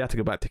Theater. They had to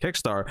go back to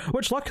Kickstarter,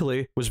 which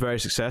luckily was very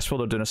successful.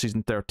 They're doing a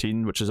season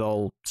 13, which is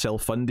all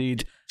self-funded.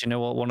 Do you know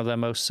what one of their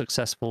most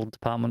successful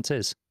departments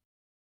is?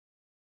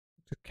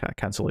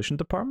 Cancellation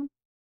department.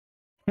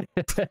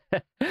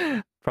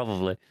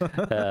 Probably,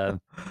 but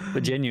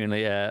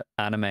genuinely,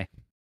 anime.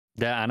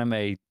 Their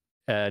anime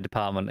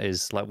department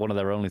is like one of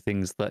their only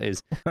things that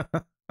is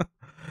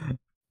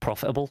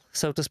profitable,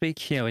 so to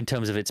speak. You know, in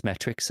terms of its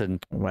metrics and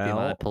the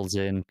amount it pulls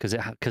in,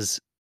 because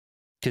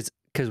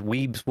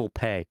weebs will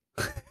pay,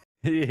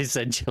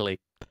 essentially.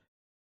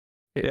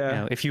 Yeah, you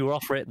know, if you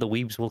offer it, the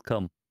weebs will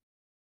come.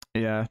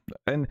 Yeah,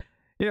 and.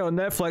 You know,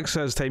 Netflix,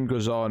 as time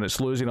goes on, it's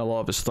losing a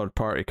lot of its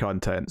third-party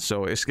content.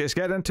 So it's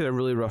getting into a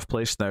really rough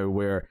place now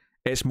where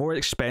it's more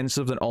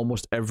expensive than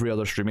almost every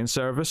other streaming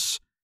service,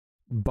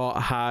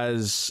 but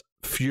has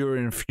fewer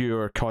and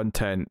fewer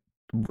content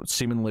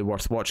seemingly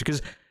worth watching.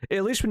 Because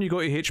at least when you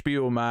go to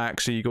HBO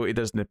Max or you go to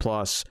Disney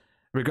Plus,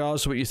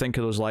 regardless of what you think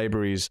of those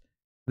libraries,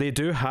 they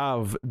do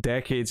have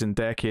decades and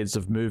decades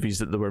of movies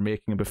that they were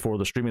making before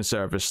the streaming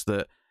service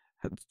that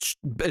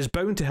is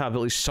bound to have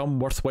at least some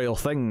worthwhile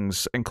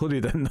things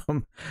included in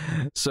them.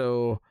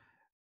 So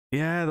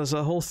yeah, there's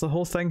the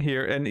whole thing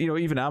here. And you know,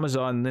 even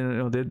Amazon, you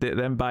know,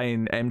 them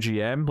buying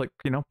MGM, like,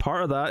 you know,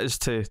 part of that is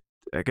to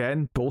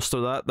again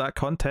bolster that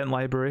content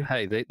library.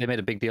 Hey, they made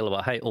a big deal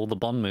about, hey, all the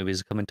Bond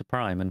movies are coming to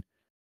Prime, and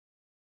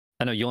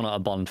I know you're not a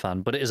Bond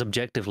fan, but it is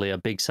objectively a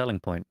big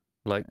selling point.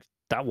 Like,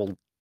 that will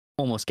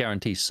almost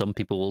guarantee some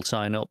people will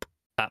sign up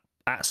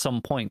at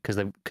some point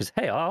because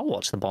hey, I'll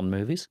watch the Bond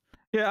movies.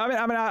 Yeah,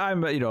 I mean,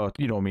 I'm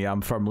you know me,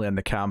 I'm firmly in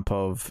the camp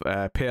of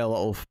pay a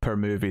little per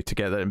movie to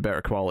get it in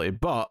better quality.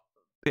 But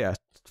yeah,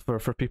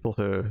 for people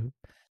who,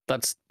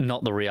 that's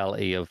not the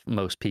reality of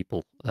most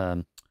people.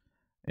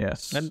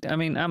 Yes, and I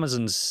mean,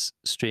 Amazon's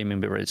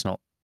streaming bit rate's not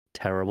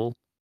terrible.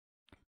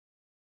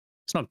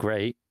 It's not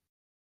great,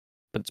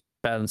 but it's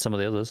better than some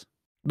of the others.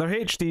 Their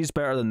HD is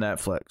better than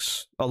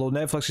Netflix, although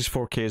Netflix's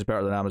 4K is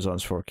better than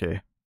Amazon's 4K.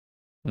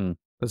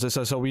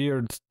 It's a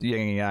weird yin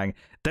and yang.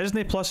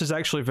 Disney Plus is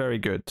actually very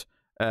good.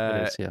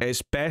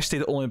 It's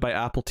bested only by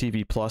Apple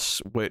TV Plus,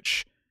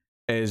 which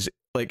is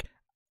like,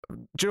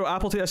 do you know,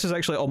 Apple TV, this is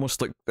actually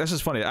almost like, this is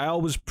funny, I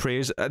always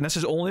praise, and this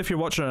is only if you're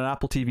watching on an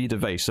Apple TV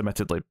device,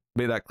 admittedly,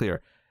 make that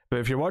clear, but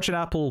if you're watching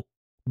Apple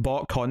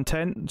bought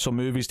content, so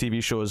movies,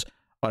 TV shows,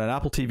 on an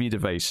Apple TV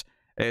device,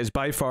 it is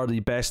by far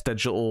the best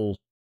digital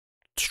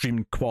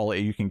stream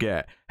quality you can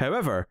get.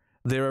 However,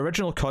 their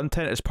original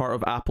content as part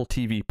of Apple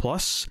TV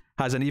Plus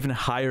has an even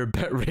higher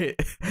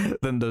bitrate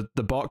than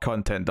the bot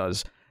content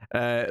does.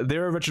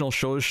 Their original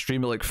shows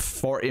stream at like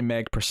 40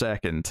 meg per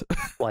second.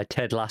 Why,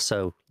 Ted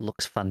Lasso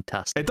looks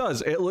fantastic. It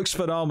does. It looks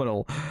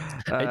phenomenal.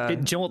 Do you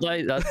know what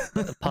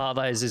that part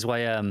of that is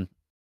why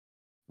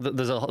there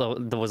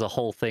was a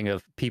whole thing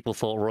of people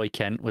thought Roy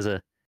Kent was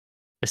a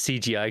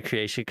CGI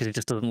creation because it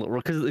just doesn't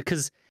look,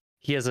 because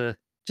he has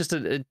just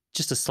a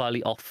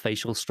slightly off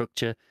facial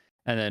structure,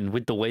 and then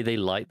with the way they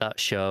light that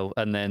show,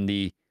 and then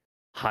the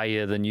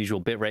higher than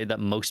usual bitrate that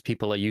most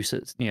people are used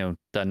to, you know,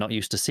 they're not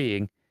used to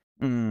seeing.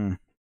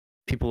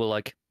 People were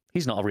like,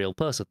 he's not a real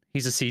person.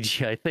 He's a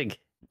CGI thing.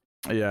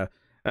 Yeah.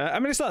 I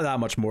mean, it's not that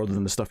much more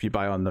than the stuff you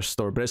buy on their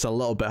store, but it's a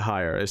little bit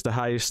higher. It's the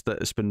highest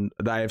that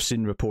I have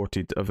seen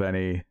reported of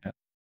any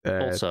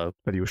also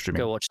video streaming.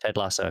 Go watch Ted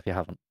Lasso if you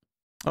haven't.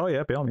 Oh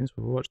yeah, by all means,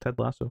 we'll watch Ted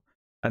Lasso.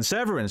 And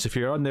Severance, if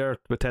you're on there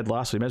with Ted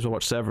Lasso, you may as well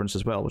watch Severance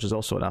as well, which is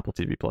also on Apple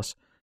TV Plus.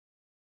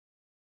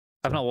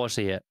 I've not watched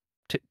it yet.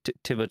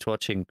 Too much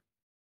watching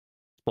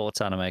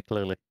sports anime,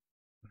 clearly.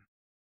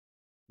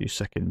 You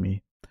sicken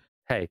me.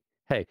 Hey,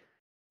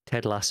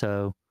 Ted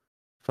Lasso,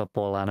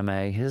 football anime,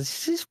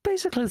 it's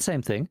basically the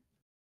same thing.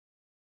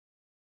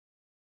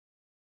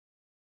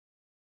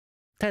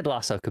 Ted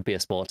Lasso could be a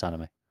sports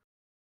anime.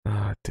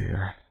 Oh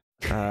dear.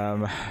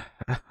 All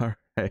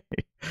right.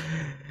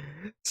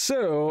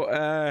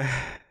 So,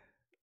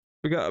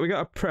 we got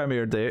a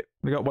premiere date.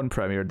 We got one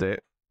premiere date.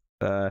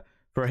 For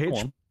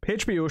a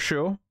HBO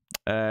show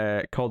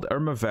called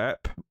Irma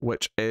Vep,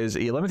 which is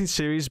a limited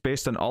series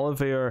based on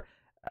Oliver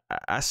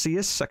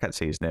Assayas. I can't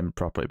say his name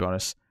properly, to be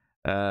honest.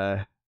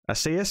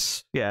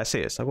 Assayas? Yeah,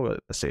 Assayas. I'll go with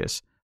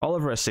Assayas.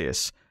 Oliver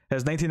Assayas.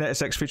 His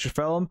 1996 feature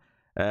film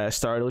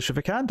starred Alicia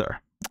Vikander.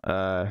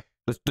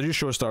 The The new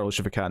show star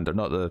Alicia Vikander,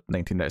 not the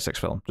 1996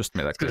 film. Just to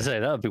make that clear. I was going to say,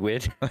 that would be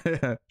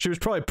weird. She was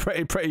probably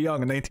pretty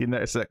young in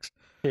 1996.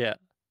 Yeah.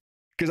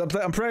 Because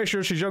I'm pretty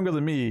sure she's younger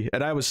than me,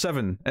 and I was 7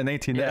 in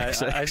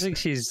 1996. Yeah, I think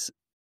she's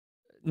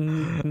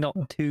not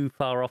too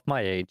far off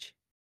my age.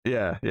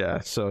 Yeah.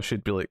 So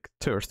she'd be like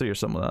 2 or 3 or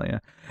something like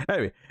that. Yeah.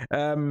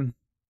 Anyway,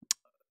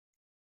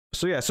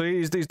 so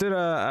he's doing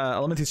a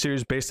limited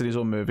series based on his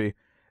own movie.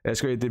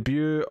 It's going to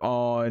debut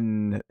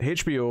on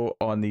HBO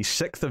on the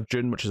 6th of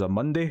June, which is a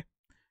Monday.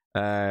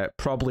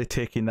 Probably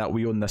taking that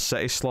We Own the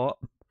City slot,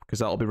 because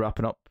that'll be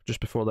wrapping up just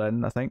before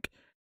then, I think.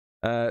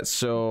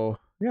 So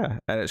yeah,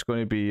 and it's going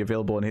to be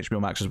available on HBO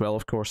Max as well,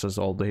 of course, as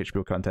all the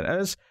HBO content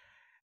is.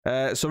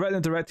 So written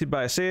and directed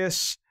by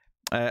Assayas,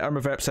 Irma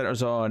Vep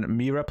centers on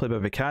Mira, played by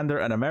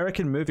Vikander, an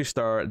American movie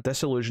star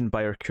disillusioned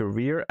by her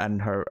career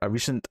and a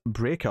recent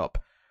breakup,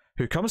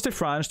 who comes to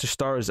France to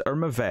star as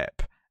Irma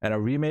Vep in a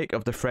remake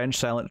of the French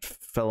silent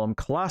film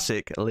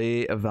classic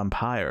Les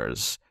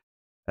Vampires.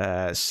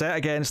 Set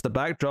against the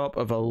backdrop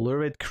of a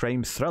lurid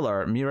crime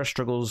thriller, Mira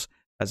struggles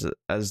as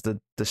the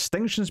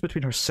distinctions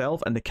between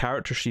herself and the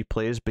character she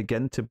plays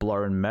begin to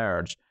blur and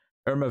merge.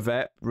 Irma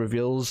Vep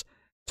reveals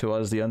to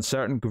us the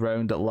uncertain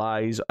ground that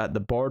lies at the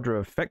border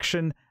of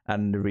fiction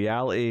and the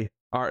reality,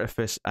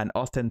 artifice, and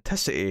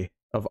authenticity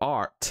of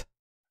art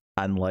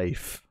and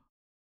life.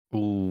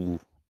 Ooh.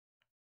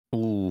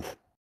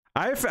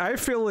 I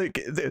feel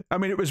like, I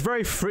mean, it was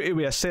very fruity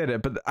way I said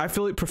it, but I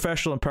feel like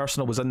professional and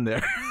personal was in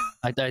there.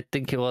 I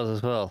think it was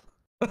as well.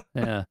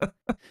 Yeah.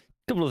 A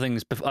couple of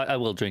things. I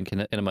will drink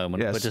in a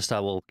moment, yes. But just I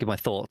will give my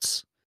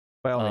thoughts.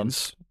 By all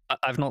means.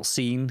 I've not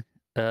seen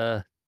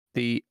the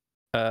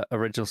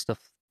original stuff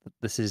that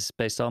this is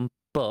based on,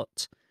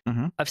 but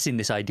I've seen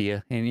this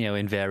idea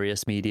in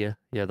various media.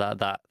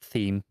 That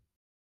theme,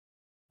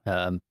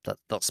 that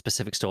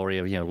specific story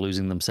of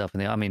losing themselves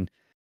in the. I mean,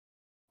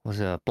 was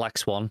Black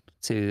Swan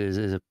is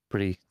a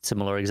pretty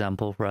similar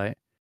example, right?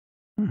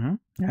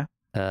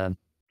 Yeah.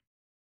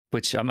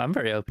 Which I'm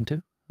very open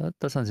to.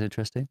 That sounds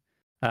interesting.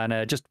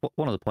 And just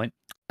one other point,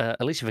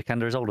 Alicia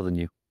Vikander is older than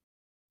you.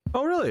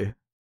 Oh, really?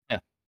 Yeah.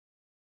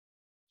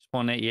 She's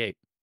 188.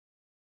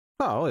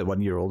 Oh, only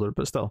 1 year older,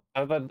 but still.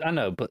 I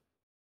know, but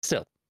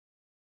still.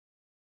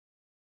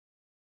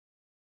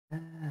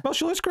 Well,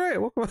 she looks great.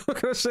 What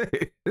can I say?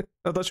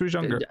 I thought she was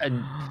younger.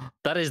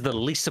 That is the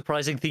least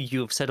surprising thing you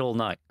have said all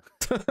night.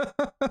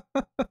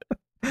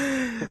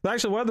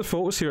 Actually, one of the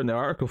photos here in the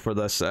article for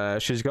this,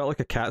 she's got like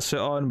a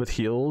catsuit on with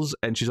heels,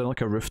 and she's on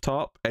like a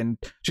rooftop, and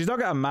she's not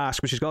got a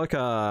mask, but she's got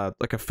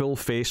like a full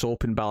face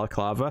open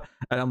balaclava,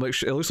 and I'm like,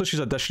 it looks like she's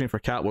auditioning for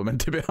Catwoman,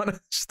 to be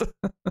honest.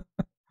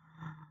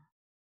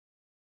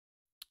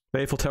 The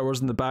Eiffel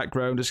Tower's in the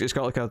background. It's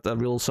got like a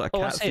real sort of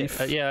cat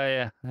thief.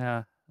 Yeah.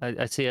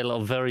 I see a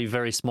little very,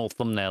 very small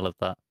thumbnail of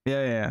that.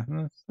 Yeah.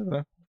 It's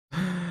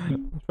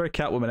very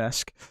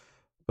Catwoman-esque,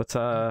 but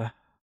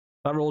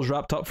that role's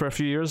wrapped up for a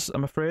few years,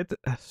 I'm afraid,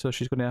 so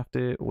she's going to have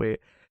to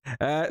wait.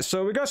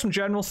 So we got some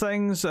general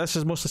things. This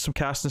is mostly some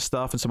casting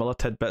stuff and some other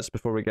tidbits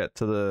before we get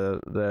to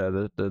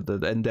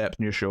the in-depth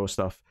new show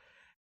stuff.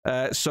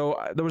 So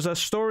there was a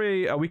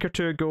story a week or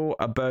two ago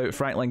about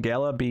Frank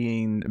Langella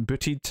being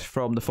booted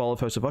from the Fall of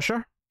House of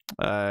Usher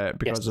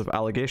because of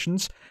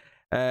allegations.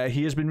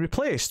 He has been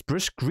replaced.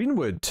 Bruce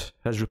Greenwood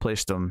has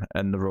replaced him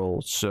in the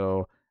role.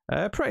 So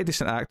pretty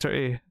decent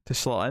actor to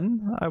slot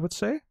in, I would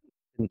say.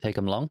 Didn't take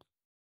him long.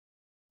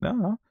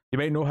 No. You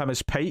might know him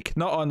as Pike,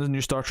 not on the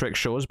new Star Trek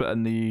shows, but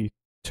in the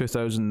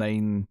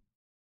 2009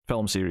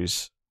 film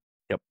series.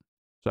 Yep.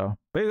 So,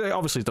 but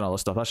obviously he's done all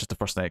this stuff. That's just the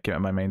first thing that came to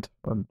my mind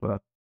when I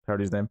heard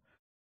his name.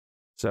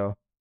 So,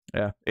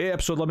 yeah.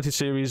 8-episode limited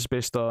series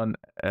based on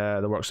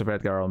the works of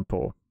Edgar Allan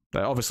Poe.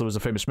 Obviously, it was a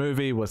famous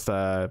movie with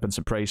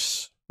Vincent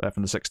Price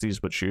from the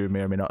 60s, which you may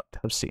or may not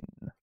have seen.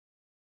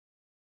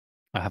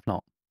 I have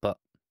not, but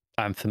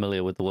I'm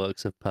familiar with the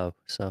works of Poe,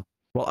 so.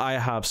 Well, I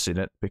have seen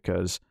it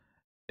because,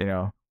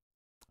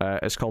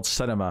 it's called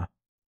cinema,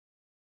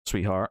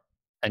 sweetheart.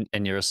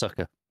 And you're a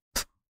sucker.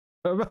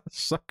 I'm a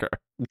sucker.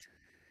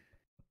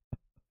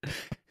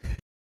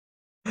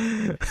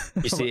 You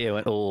see it and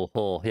went,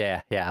 oh,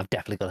 yeah, I've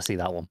definitely got to see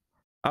that one.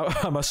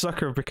 I'm a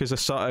sucker because I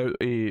sought out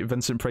a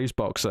Vincent Price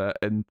box set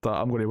and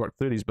thought I'm going to work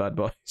through these bad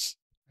boys.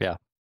 Yeah,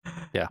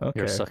 okay.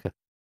 You're a sucker.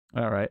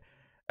 All right.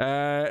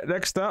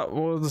 Next up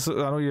was, I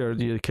know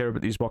you care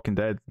about these Walking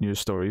Dead news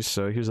stories,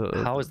 so here's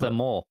how is there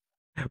more?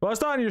 Well,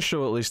 it's not on your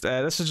show at least.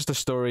 This is just a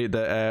story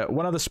that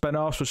one of the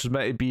spin-offs, which was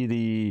meant to be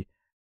the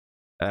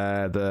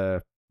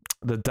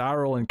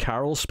Daryl and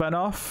Carol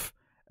spin-off,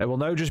 it will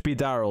now just be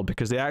Daryl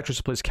because the actress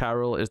who plays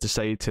Carol has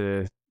decided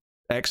to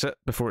exit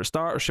before it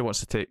starts. She wants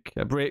to take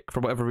a break for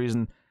whatever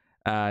reason,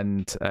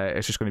 and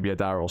it's just going to be a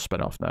Daryl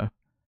spin-off now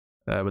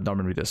with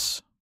Norman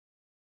Reedus.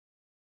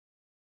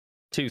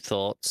 2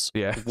 thoughts.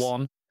 Yeah.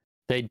 1,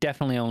 they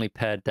definitely only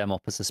paired them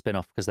up as a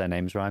spin-off because their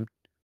names rhyme.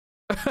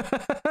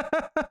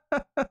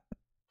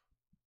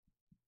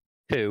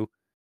 2,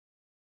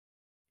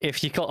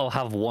 if you got to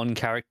have one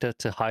character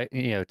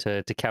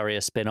to carry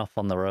a spin-off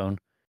on their own,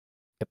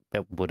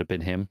 it would have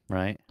been him,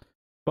 right?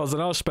 Well, there's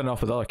another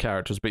spin-off with other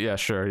characters, but yeah,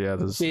 sure, yeah.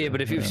 There's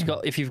but if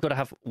you've got to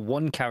have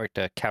one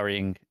character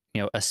carrying,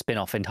 a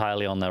spin-off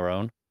entirely on their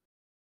own,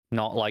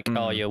 not like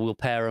we'll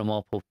pair them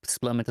up, we'll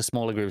split them into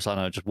smaller groups. I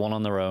don't know, just one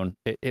on their own.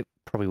 It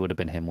probably would have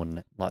been him, wouldn't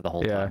it? Like the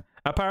whole time.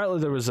 Apparently,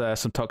 there was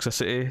some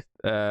toxicity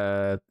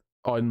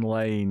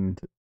online.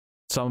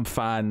 Some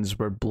fans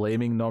were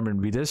blaming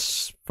Norman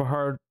Reedus for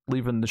her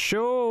leaving the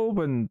show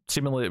when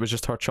seemingly it was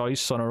just her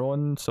choice on her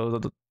own. So I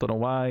don't know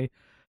why.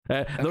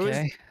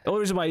 The only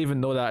reason why I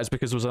even know that is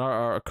because there was an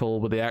article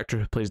with the actor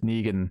who plays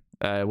Negan,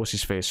 what's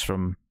his face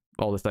from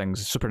all the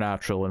things,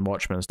 Supernatural and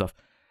Watchmen and stuff.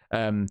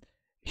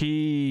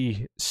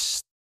 He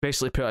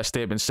basically put out a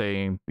statement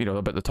saying,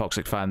 about the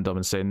toxic fandom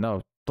and saying,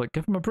 no, like,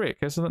 give him a break.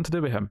 It has nothing to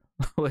do with him.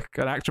 Like,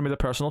 an actor made a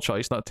personal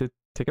choice not to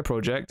take a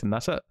project, and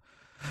that's it.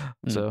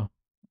 So,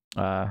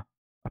 they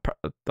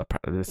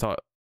thought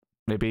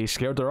maybe he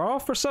scared her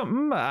off or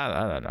something.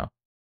 I don't know.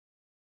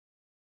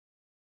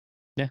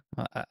 Yeah,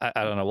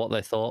 I don't know what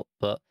they thought,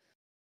 but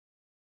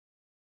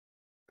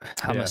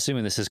I'm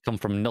assuming this has come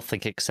from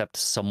nothing except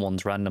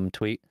someone's random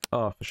tweet.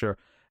 Oh, for sure.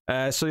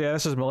 So yeah,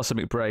 this is Melissa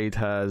McBride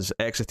has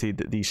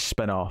exited the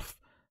spin-off.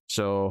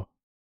 So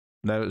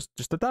now it's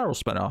just a Daryl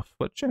spin-off,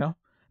 which, now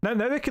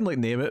they can like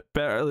name it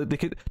better. They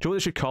could. Do you know what they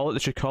should call it? They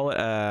should call it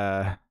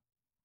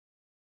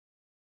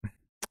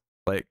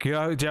like, do you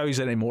know how he's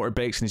into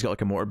motorbikes and he's got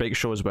like a motorbike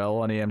show as well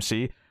on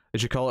AMC? They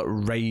should call it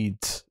Ride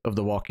of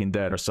the Walking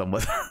Dead or something.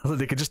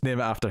 They could just name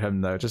it after him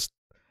now. Just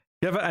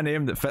give it a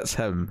name that fits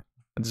him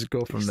and just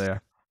go from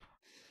there.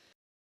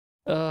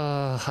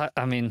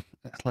 I mean,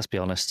 let's be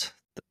honest.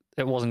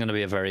 It wasn't going to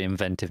be a very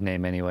inventive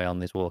name anyway on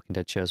these Walking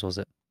Dead shows, was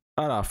it?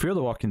 I don't know. Fear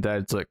the Walking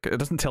Dead, like, it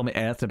doesn't tell me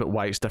anything about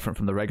why it's different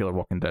from the regular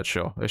Walking Dead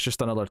show. It's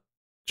just another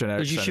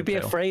generic. You should be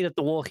afraid of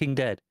the Walking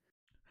Dead.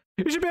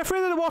 You should be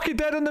afraid of the Walking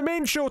Dead in the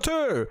main show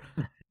too.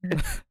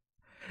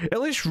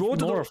 At least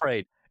Road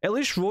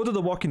of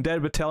the Walking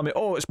Dead would tell me,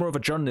 oh, it's more of a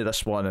journey,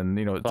 this one, and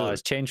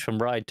it's changed from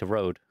ride to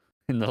road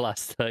in the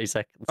last 30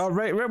 seconds. Oh,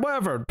 right,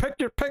 whatever. Pick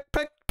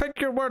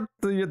your word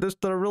that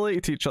are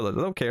related to each other.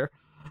 I don't care.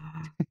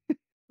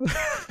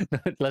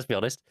 Let's be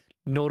honest.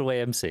 No to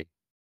AMC.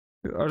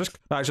 Or just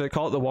actually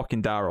call it the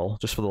Walking Daryl,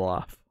 just for the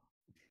laugh.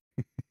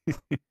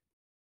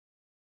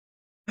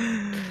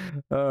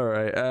 All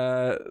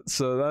right.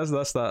 So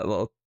that's that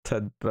little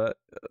tidbit.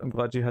 I'm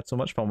glad you had so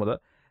much fun with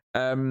it.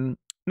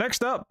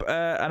 Next up,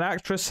 an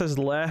actress has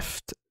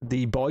left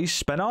the Boys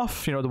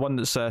spin-off, the one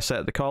that's set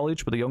at the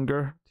college with the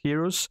younger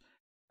heroes.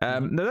 Now,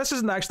 this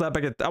isn't actually that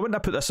big. I wouldn't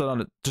have put this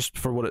on it just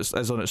for what it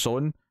is on its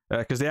own,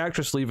 because the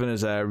actress leaving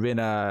is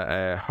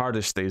Raina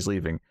Hardesty is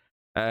leaving.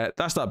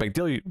 That's not a big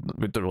deal. We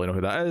don't really know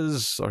who that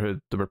is or who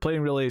they were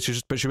playing, really.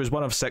 But she was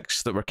one of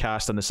 6 that were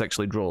cast in the 6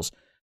 lead roles.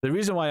 The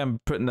reason why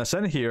I'm putting this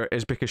in here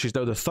is because she's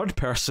now the 3rd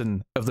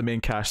person of the main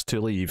cast to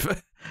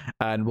leave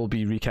and will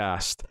be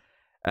recast.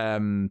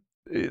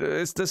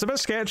 It's a bit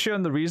sketchy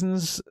on the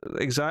reasons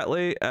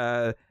exactly.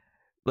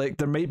 Like,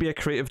 there might be a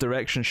creative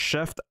direction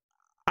shift.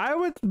 I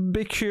would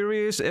be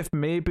curious if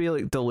maybe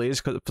like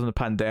delays from the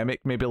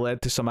pandemic maybe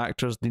led to some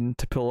actors needing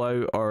to pull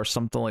out or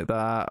something like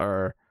that,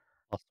 or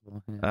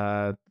possible.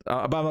 Yeah.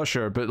 But I'm not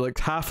sure. But like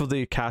half of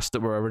the cast that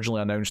were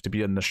originally announced to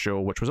be in the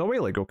show, which was a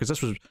while ago, because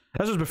this was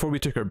before we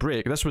took our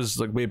break. This was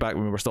like way back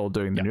when we were still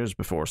doing the news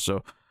before.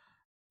 So,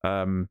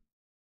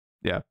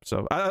 yeah.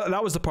 So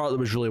that was the part that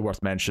was really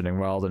worth mentioning,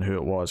 rather than who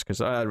it was, because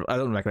I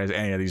don't recognize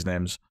any of these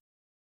names.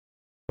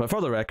 But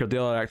for the record,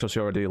 the other actors who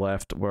already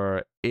left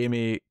were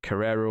Amy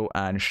Carrero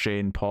and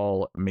Shane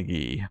Paul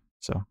McGee.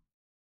 So,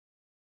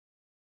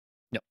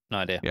 yep, no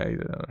idea. Yeah, you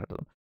didn't heard of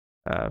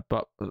them.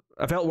 But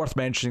I felt worth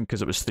mentioning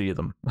because it was 3 of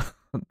them.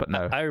 But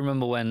no, I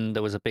remember when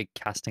there was a big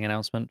casting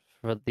announcement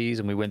for these,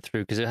 and we went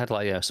through because it had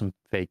like some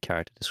vague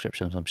character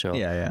descriptions, I'm sure.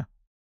 Yeah.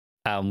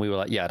 We were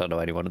like, I don't know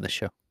anyone in this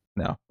show.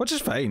 No, which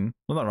is fine.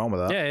 There's nothing wrong with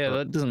that. Yeah.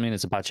 That doesn't mean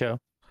it's a bad show.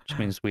 It just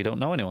means we don't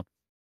know anyone.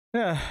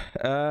 Yeah.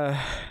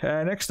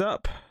 Next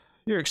up.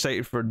 You're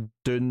excited for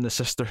Dune: The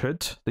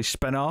Sisterhood, the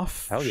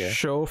spin-off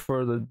show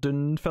for the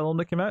Dune film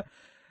that came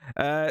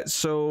out.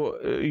 So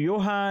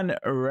Johan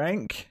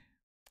Renck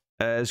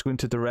is going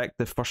to direct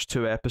the first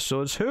 2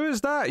 episodes. Who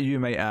is that, you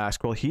might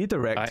ask? Well, he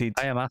directed...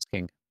 I am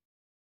asking.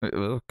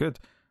 Well, good.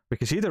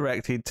 Because he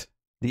directed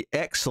the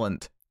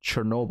excellent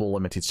Chernobyl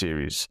limited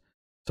series.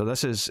 So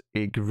this is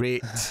a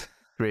great,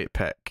 great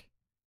pick.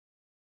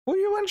 What are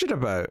you whinging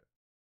about?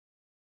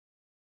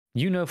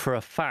 You know for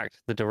a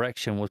fact the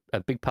direction was a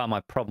big part of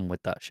my problem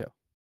with that show.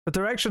 The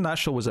direction of that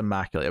show was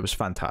immaculate. It was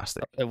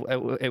fantastic.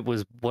 It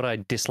was what I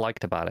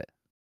disliked about it.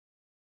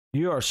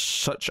 You are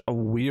such a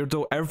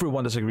weirdo.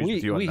 Everyone disagrees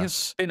with you on this. We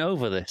have been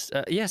over this.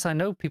 Yes, I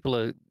know people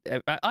are...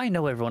 I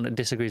know everyone that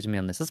disagrees with me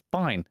on this. That's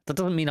fine. That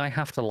doesn't mean I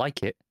have to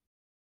like it.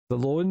 The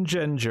lone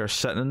ginger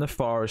sitting in the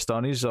forest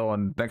on his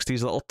own next to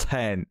his little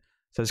tent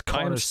says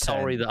Connor's I'm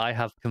sorry that I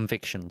have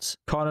convictions.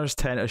 Connor's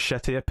tent has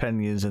shitty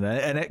opinions, and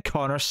in it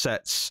Connor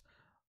sits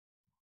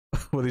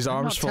with his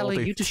arms folded. I'm not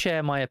telling you to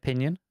share my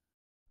opinion.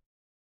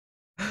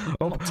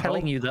 I'm not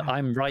telling you that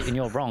I'm right and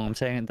you're wrong. I'm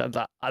saying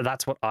that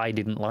that's what I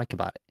didn't like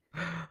about it.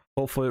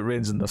 Hopefully it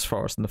rains in this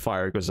forest and the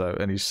fire goes out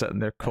and he's sitting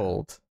there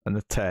cold in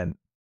the tent.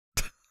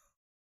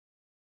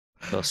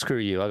 Well, screw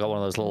you. I got one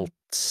of those little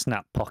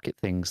snap pocket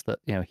things that,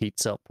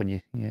 heats up when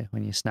you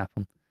snap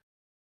them.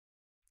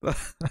 I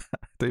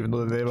don't even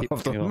know the name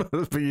of them,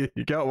 but you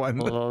got one.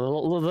 The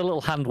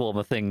little hand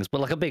warmer things,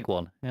 but like a big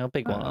one. A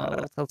big one.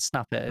 I'll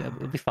snap it.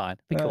 It'll be fine.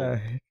 It'll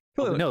be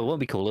cool. No, it won't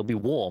be cool. It'll be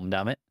warm,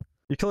 damn it.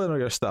 You clearly know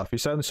your stuff. You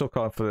sound so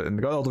confident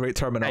and got all the right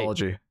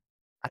terminology.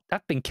 Hey,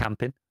 I've been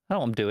camping. I know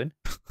what I'm doing.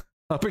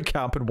 I've been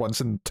camping once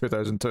in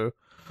 2002.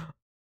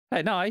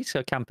 Hey, no, I used to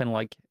go camping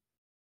like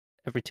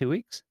every 2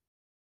 weeks.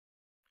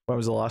 When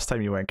was the last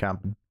time you went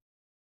camping?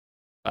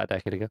 A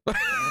decade ago.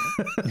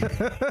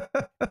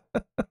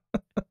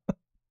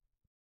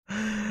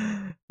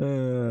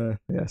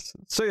 Yes.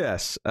 So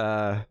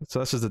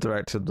this is the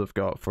director they've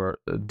got for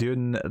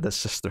Dune: The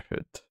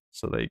Sisterhood.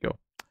 So there you go.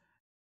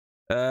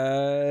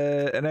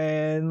 And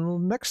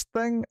then next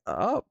thing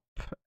up,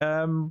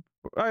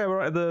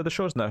 we're at the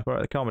shows now. We're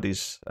at the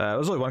comedies.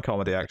 There's only one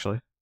comedy actually,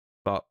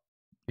 but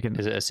you can.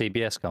 Is it a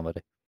CBS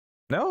comedy?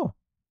 No.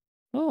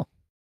 Oh,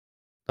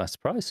 nice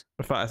surprise.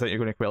 In fact, I think you're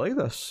going to quite like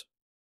this.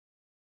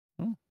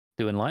 Oh,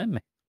 do enlighten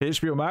me.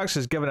 HBO Max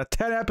has given a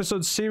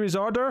 10-episode series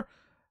order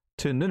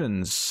to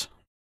Noonans.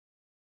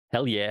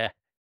 Hell yeah.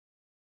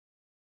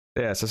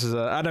 Yes, this is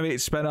an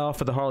animated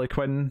spin-off of the Harley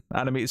Quinn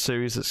animated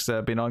series that's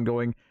been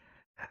ongoing.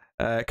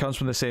 It comes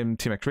from the same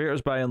team of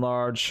creators by and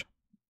large.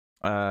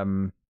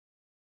 So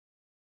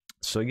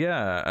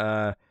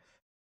yeah, a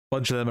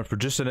bunch of them are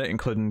producing it,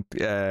 including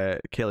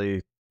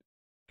Kelly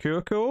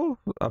Kuoko.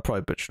 I'm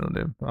probably butchering the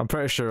name. I'm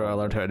pretty sure I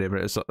learned how to name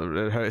it,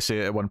 how to say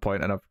it at one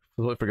point, and I've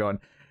totally forgotten.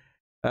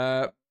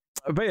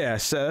 But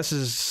yes, this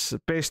is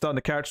based on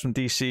the characters from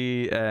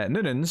DC.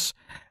 Noonans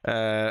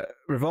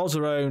revolves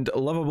around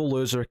lovable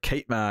loser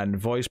Kite Man,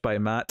 voiced by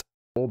Matt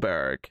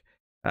Oberg,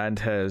 and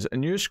his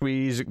new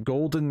squeeze,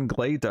 Golden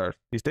Glider.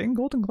 He's dating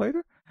Golden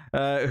Glider?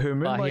 Who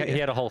moonlight... he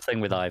had a whole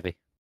thing with Ivy.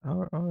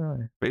 Oh,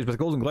 right. But he's with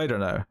Golden Glider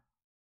now.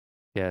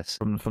 Yes.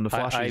 From the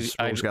Flash's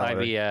Rogues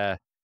Gallery.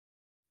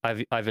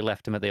 Ivy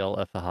left him at the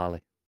altar for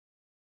Harley.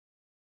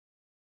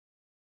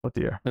 Oh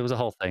dear. It was a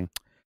whole thing.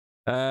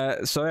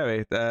 So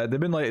anyway, they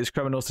moonlight as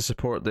criminals to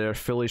support their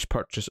foolish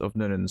purchase of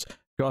Noonans,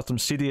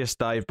 Gotham's seediest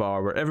dive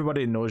bar where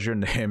everybody knows your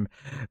name,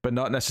 but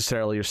not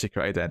necessarily your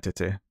secret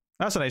identity.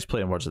 That's a nice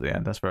play on words at the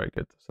end. That's very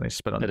good. It's a nice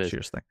spin on the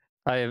Cheers thing.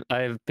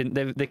 I've been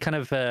they kind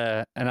of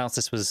announced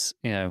this was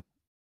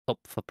up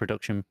for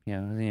production.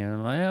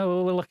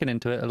 We're looking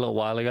into it a little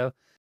while ago,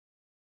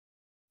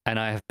 and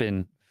I have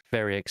been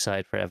very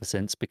excited for it ever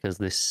since because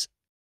this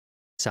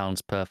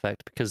sounds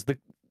perfect. Because the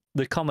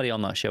comedy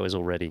on that show is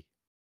already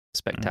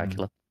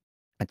spectacular.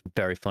 It's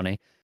very funny.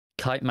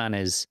 Kite Man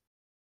is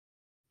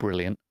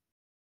brilliant,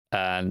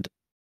 and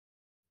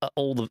a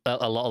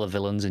lot of the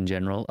villains in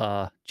general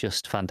are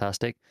just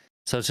fantastic.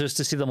 So just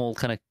to see them all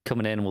kind of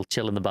coming in and we'll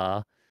chill in the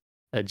bar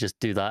and just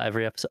do that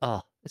every episode.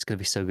 Oh, it's gonna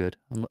be so good.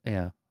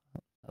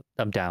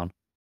 I'm down.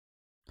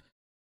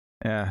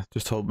 Yeah,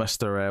 just hope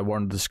Mr.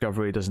 Warner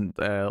Discovery doesn't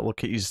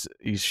look at his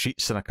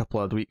sheets in a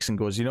couple of weeks and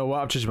goes, you know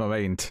what, I've changed my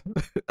mind.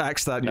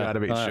 Axe that new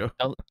animated show.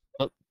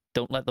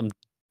 Don't let them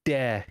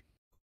dare.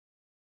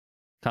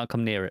 Can't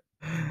come near it.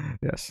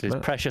 Yes. It's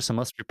precious and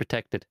must be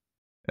protected.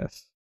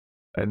 Yes.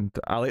 And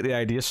I like the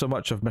idea so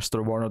much of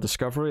Mr. Warner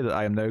Discovery that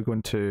I am now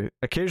going to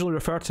occasionally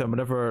refer to him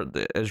whenever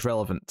it is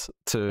relevant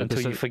to until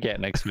you forget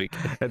next week.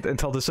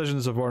 Until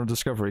decisions of Warner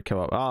Discovery come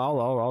up.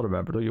 I'll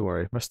remember, don't you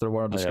worry. Mr.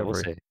 Warner Discovery.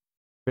 We'll see.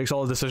 Makes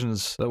all the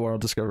decisions at Warner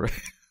Discovery.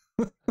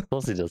 Of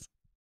course he does.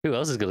 Who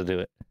else is going to do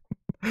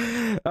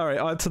it? All right,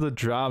 on to the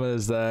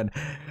dramas then.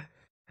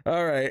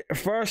 All right,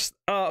 first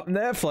up,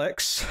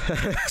 Netflix.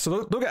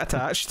 So don't get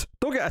attached.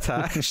 Don't get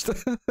attached.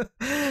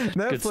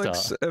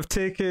 Netflix have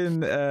taken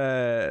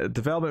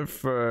development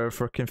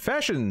for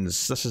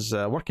Confessions. This is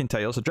a working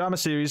title. It's a drama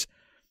series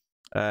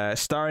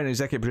starring and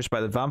executive produced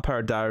by the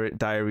Vampire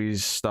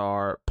Diaries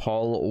star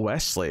Paul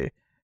Wesley.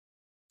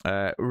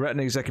 Written and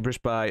executive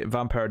produced by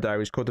Vampire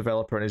Diaries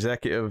co-developer and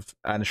executive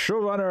and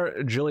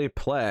showrunner Julie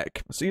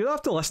Plec. So you don't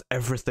have to list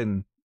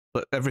everything.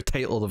 Every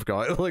title they've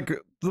got, like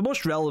the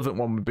most relevant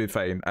one would be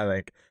fine, I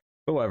think.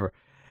 But whatever.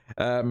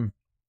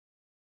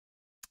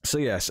 So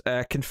yes,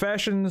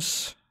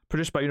 Confessions,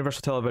 produced by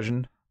Universal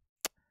Television.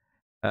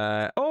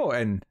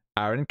 And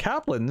Aaron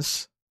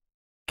Kaplan's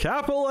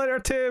Capital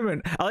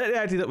Entertainment. I like the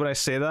idea that when I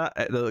say that,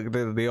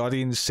 the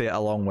audience say it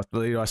along with.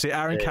 I say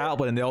Aaron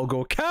Kaplan, and they all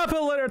go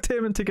Capital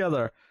Entertainment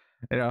together.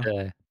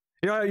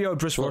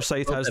 Bruce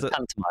Forsyth has the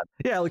pantomime.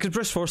 Yeah, like because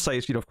Bruce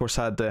Forsyth, of course,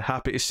 had the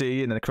happy to see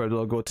you, and then the crowd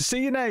will go to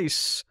see you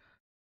nice.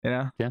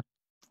 Yeah.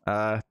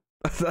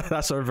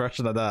 That's our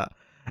version of that.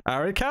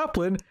 Aaron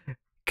Kaplan,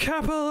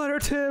 Capital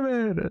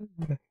Entertainment.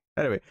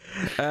 Anyway,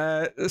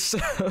 it's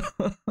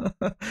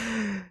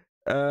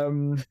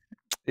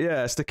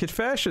The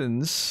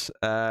Confessions,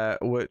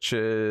 which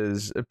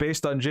is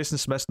based on Jason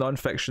Smith's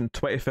nonfiction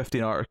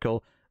 2015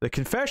 article, The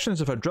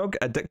Confessions of a Drug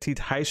Addicted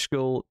High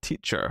School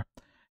Teacher.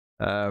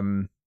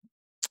 I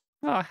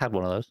had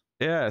one of those.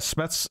 Yeah,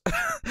 Smith's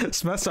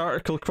Smith's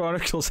article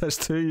chronicles his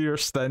 2-year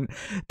stint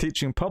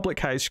teaching public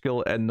high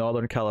school in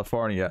Northern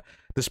California.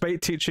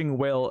 Despite teaching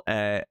well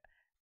anesthetized?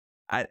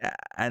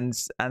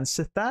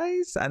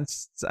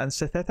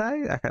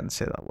 I can't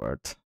say that word.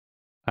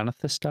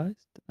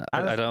 Anesthetized?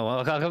 I don't know.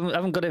 I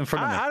haven't got it in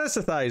front of me.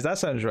 Anesthetized. That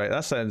sounds right.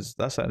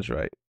 That sounds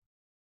right.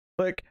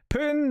 Like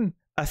putting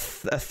a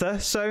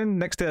th sound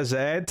next to a Z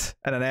and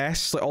an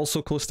S, like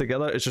also close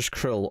together, is just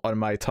cruel on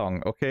my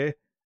tongue. Okay,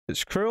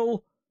 it's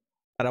cruel,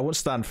 and I won't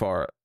stand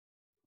for it.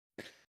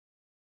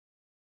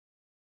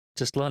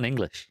 Just learn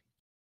English.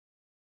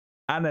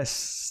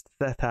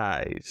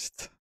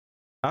 Anesthetized.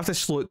 I have to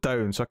slow it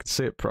down so I can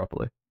say it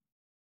properly.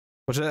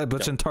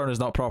 Which in turn is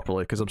not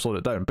properly because I'm slowing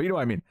it down. But you know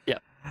what I mean. Yeah.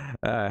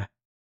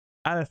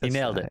 You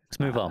nailed it. Let's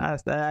move on.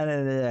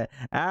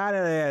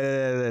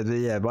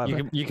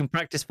 You can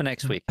practice for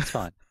next week. It's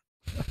fine.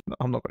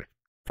 I'm not going to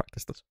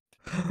practice this.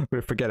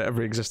 We forget it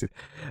ever existed.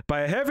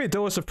 By a heavy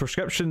dose of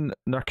prescription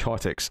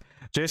narcotics,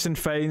 Jason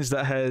finds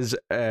that his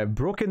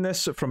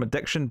brokenness from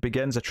addiction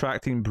begins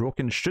attracting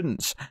broken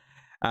students.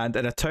 And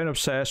in a town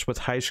obsessed with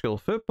high school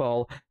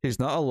football, he's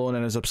not alone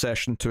in his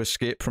obsession to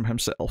escape from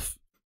himself.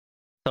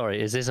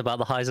 Sorry, is this about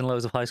the highs and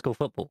lows of high school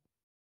football?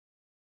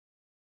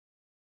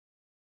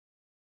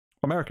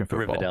 American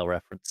football. Riverdale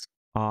reference.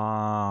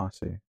 Ah, I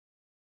see.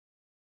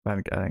 I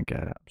didn't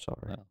get it. I'm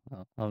sorry.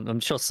 I'm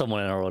sure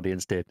someone in our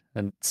audience did,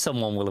 and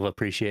someone will have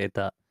appreciated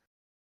that.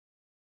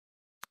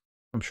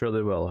 I'm sure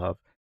they will have.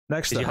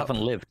 Next up, you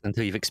haven't lived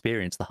until you've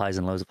experienced the highs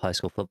and lows of high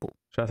school football.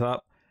 Shut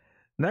up.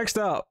 Next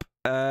up,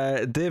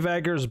 Dave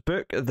Eggers'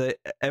 book, The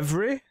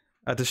Every,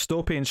 a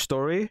dystopian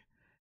story,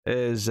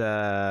 is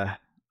works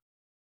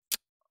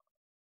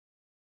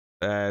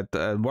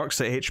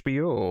at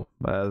HBO.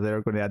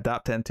 They're going to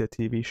adapt it into a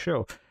TV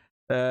show.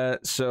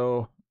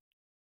 So,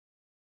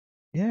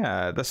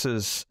 yeah, this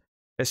is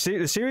the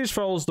series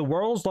follows the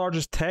world's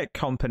largest tech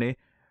company,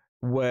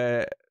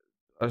 where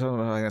I don't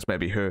know, I think that's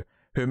maybe who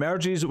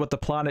merges with the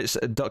planet's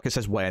it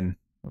says when,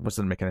 which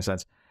doesn't make any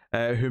sense.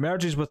 Who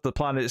merges with the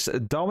planet's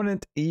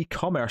dominant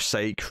e-commerce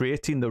site,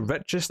 creating the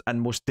richest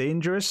and most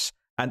dangerous,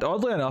 and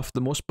oddly enough, the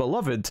most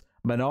beloved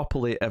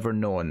monopoly ever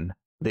known,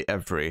 the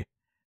Every.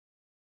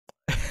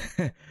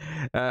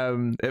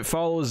 It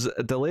follows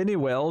Delaney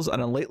Wells,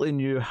 an unlikely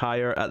new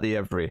hire at the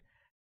Every.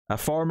 A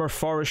former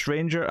forest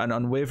ranger and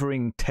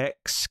unwavering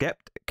tech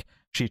skeptic,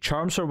 she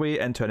charms her way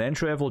into an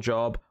entry-level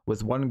job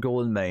with one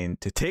goal in mind: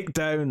 to take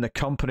down the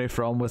company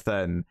from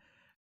within.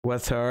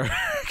 With her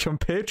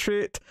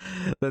compatriot,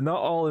 the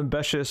not all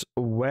ambitious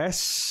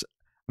Wes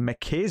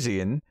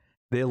Makazian,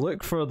 they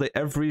look for the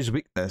Every's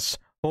weakness,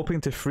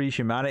 hoping to free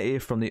humanity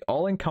from the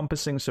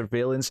all-encompassing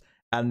surveillance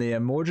and the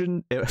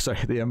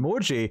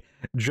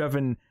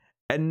emoji-driven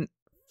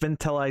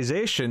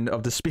infantilization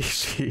of the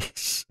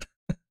species.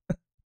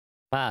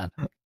 Man,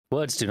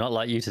 words do not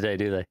like you today,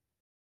 do they?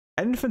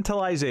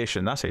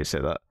 Infantilization, that's how you say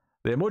that.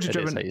 The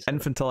emoji-driven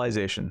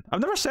infantilization.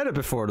 I've never said it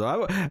before,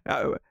 though.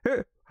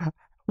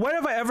 When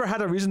have I ever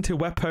had a reason to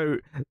whip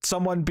out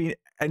someone being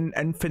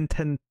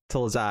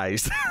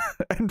infantilized?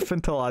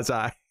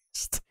 Infantilized.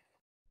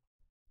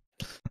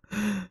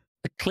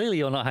 Clearly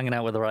you're not hanging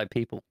out with the right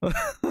people.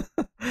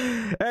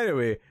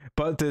 Anyway,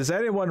 but does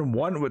anyone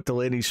want what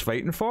Delaney's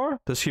fighting for?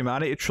 Does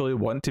humanity truly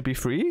want to be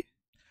free?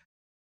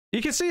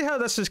 You can see how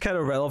this is kind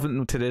of relevant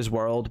in today's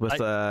world with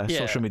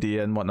social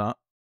media and whatnot.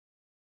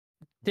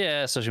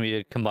 Yeah, social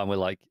media combined with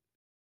like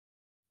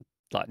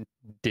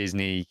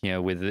Disney,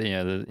 with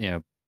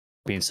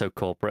being so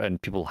corporate and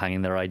people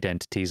hanging their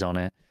identities on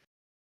it.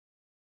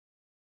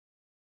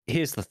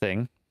 Here's the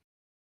thing.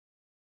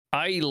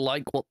 I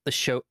like what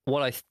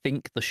I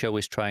think the show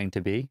is trying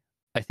to be.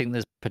 I think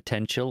there's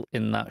potential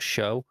in that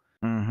show,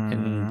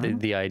 in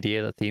the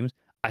idea, the themes.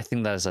 I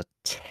think that is a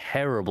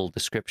terrible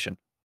description.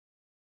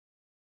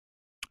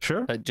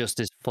 Sure. It just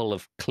is full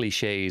of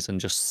cliches and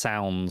just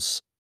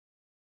sounds.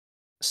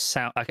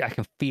 I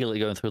can feel it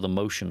going through the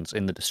motions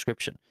in the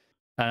description.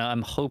 And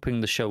I'm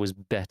hoping the show is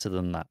better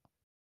than that.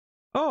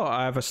 Oh,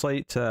 I have a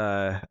slight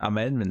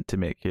amendment to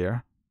make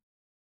here.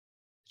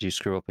 Did you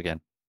screw up again?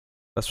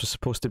 This was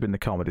supposed to be in the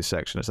comedy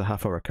section. It's a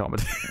half-hour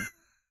comedy.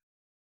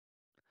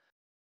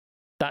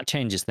 That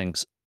changes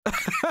things.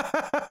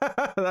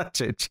 That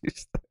changes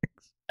things.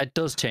 It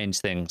does change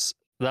things.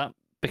 That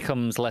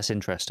becomes less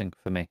interesting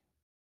for me.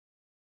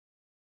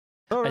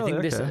 Oh, really?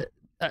 I think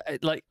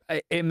okay.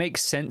 it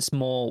makes sense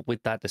more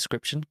with that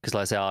description because,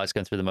 like I say, it's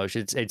going through the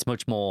motions. It's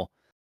much more.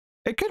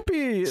 It could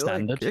be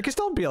standard. It could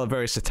still be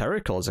very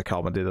satirical as a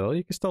comedy, though.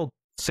 You can still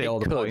say all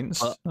the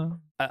points. And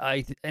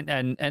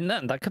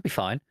that could be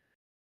fine.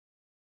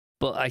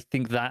 But I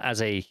think that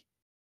as a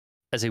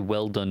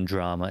well done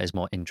drama is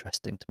more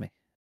interesting to me.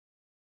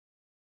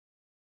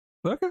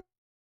 Okay,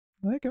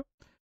 there you go.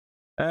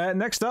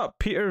 Next up,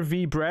 Peter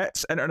V.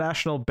 Brett's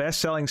international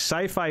best-selling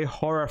sci-fi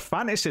horror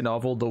fantasy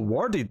novel, The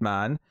Warded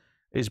Man,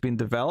 is being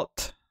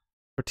developed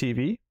for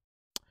TV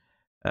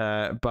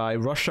by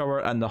Rush Hour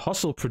and The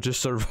Hustle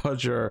producer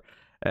Roger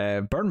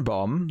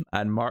Birnbaum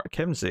and Mark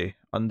Kimsey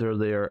under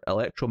their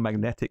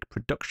Electromagnetic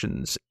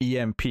Productions,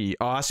 EMP.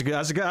 Oh, that's a good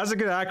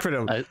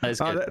acronym. That's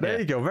good. There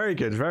you go. Very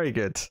good. Very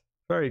good.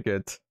 Very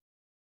good.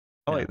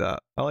 I like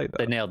that. I like that.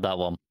 They nailed that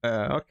one.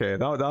 Okay,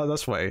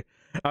 that's way.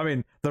 I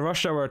mean, the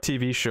Rush Hour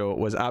TV show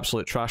was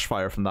absolute trash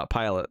fire from that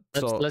pilot.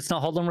 Let's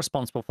not hold them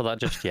responsible for that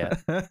just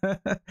yet,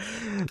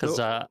 because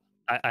I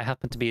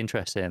happen to be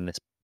interested in this.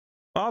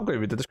 I'm going to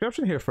read the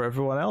description here for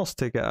everyone else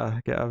to get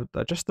a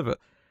gist of it.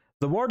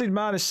 The Warded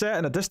Man is set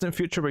in a distant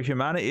future where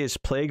humanity is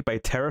plagued by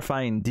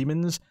terrifying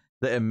demons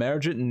that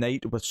emerge at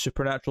night with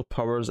supernatural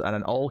powers and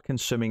an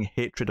all-consuming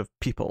hatred of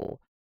people.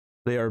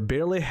 They are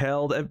barely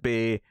held at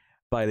bay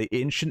by the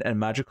ancient and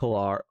magical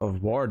art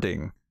of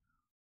warding.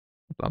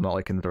 I'm not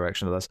liking the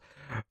direction of this.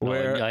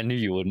 I knew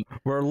you wouldn't.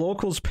 Where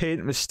locals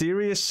paint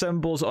mysterious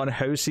symbols on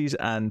houses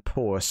and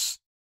posts.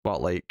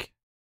 What, like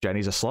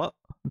Jenny's a slut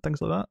and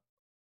things like that?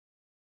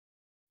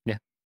 Yeah,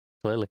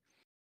 clearly.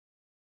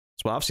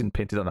 That's what I've seen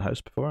painted on a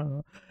house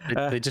before.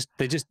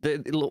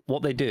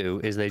 What they do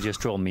is they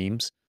just draw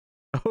memes.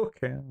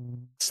 Okay.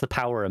 It's the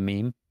power of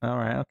meme. All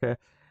right, okay.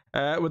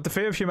 With the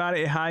fate of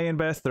humanity hanging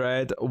by a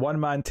thread, one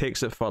man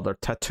takes it further,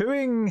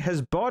 tattooing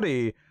his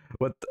body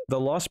with the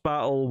Lost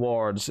Battle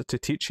wards to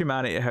teach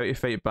humanity how to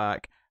fight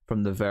back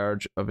from the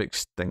verge of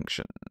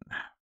extinction.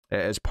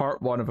 It is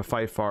part one of a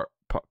 5-part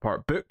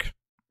book,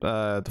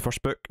 the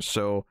first book.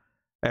 So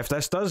if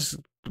this does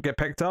get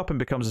picked up and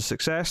becomes a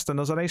success, then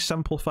there's a nice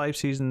simple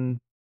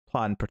 5-season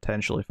plan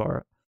potentially for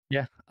it.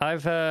 Yeah,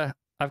 I've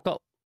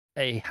got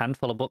a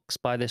handful of books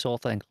by this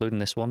author, including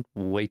this one,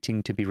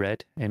 waiting to be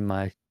read in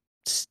my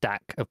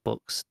stack of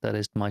books that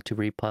is my to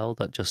read pile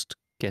that just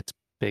gets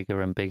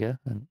bigger and bigger,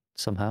 and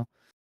somehow,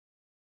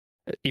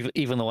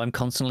 even though I'm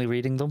constantly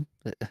reading them,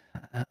 I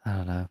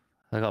don't know,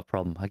 I got a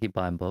problem. I keep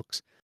buying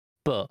books,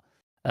 but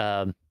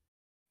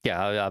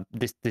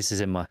this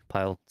is in my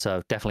pile,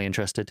 so definitely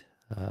interested.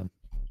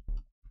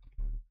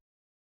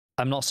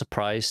 I'm not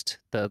surprised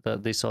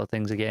that these sort of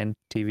things again,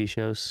 TV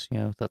shows,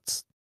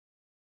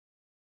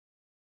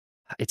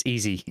 it's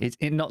easy. It's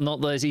not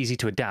that it's easy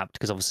to adapt,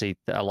 because obviously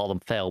a lot of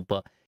them fail,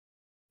 but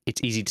it's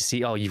easy to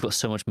see, oh, you've got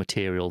so much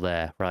material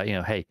there, right?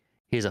 Hey,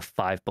 here's a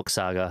 5-book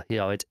saga.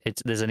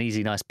 There's an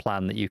easy, nice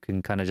plan that you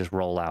can kind of just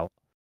roll out.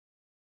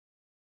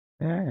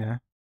 Yeah.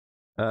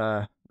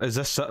 Is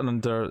this sitting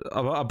under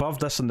above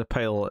this in the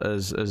pile?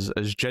 Is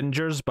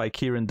Gingers by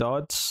Kieran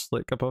Dodds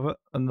like above it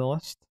on the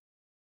list?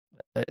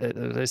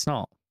 It's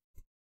not.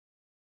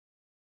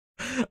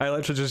 I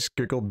literally just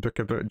googled book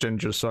about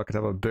gingers so I could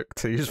have a book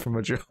to use for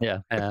my joke. Yeah.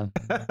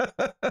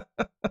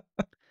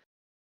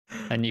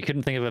 And you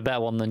couldn't think of a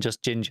better one than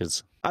just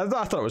gingers. I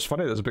thought it was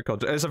funny. There's a book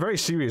called. It's a very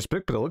serious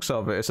book, but the looks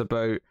of it, it's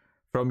about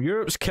from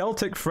Europe's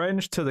Celtic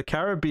French to the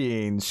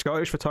Caribbean.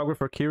 Scottish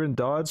photographer Kieran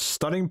Dodds,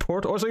 stunning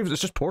portrait.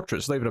 It's just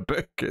portraits. It's not even a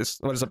book. It's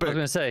a book. I was going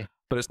to say,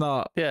 but it's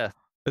not. Yeah,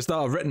 it's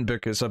not a written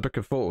book. It's a book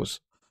of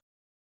photos.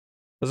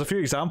 There's a few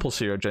examples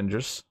here of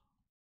gingers.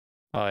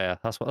 Oh yeah,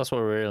 that's what we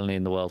really need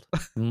in the world.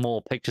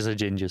 More pictures of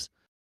gingers.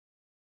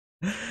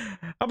 I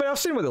mean, I've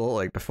seen what they look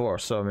like before,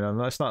 so I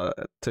mean, it's not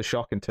too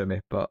shocking to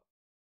me. But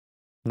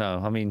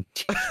no, I mean,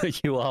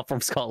 you are from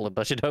Scotland.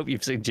 I should hope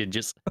you've seen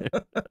gingers.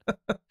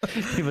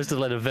 You must have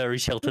led a very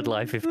sheltered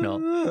life, if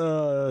not.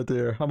 Oh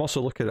dear, I'm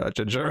also looking at a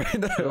ginger right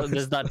now.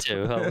 There's that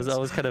too. I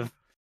was kind of.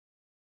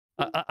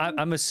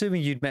 I'm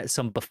assuming you'd met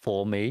some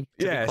before me.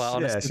 Yes.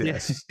 I've met a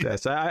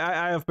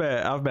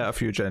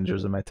few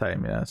gingers in my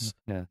time. Yes.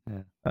 Yeah.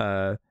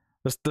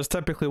 There's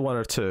typically one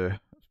or two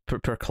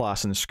per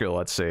class in school,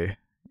 I'd say,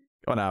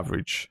 on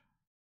average.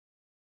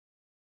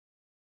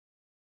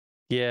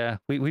 Yeah,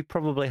 we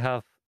probably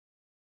have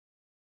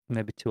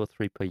maybe 2 or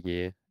 3 per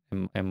year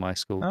in my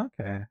school.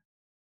 Okay.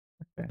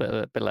 But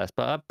a bit less,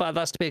 but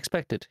that's to be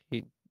expected.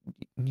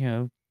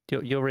 You're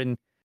in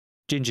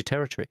ginger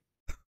territory.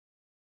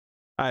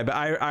 Aye, but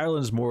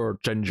Ireland's more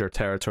ginger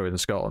territory than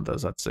Scotland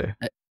is, I'd say.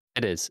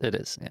 It is,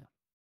 yeah.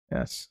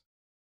 Yes.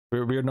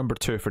 We're number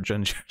 2 for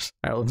gingers.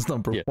 Ireland's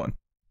number 1.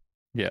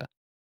 Yeah.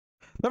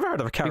 Never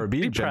heard of a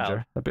Caribbean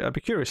ginger. I'd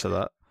be curious of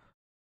that.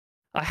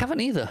 I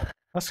haven't either.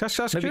 That's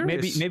curious.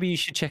 Maybe you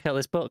should check out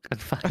this book and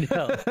find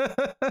out.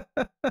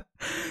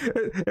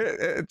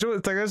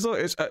 The thing is, though,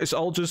 it's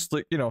all just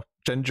like,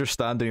 ginger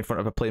standing in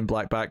front of a plain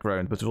black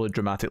background with really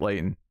dramatic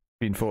lighting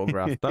being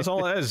photographed. That's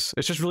all it is.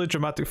 It's just really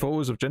dramatic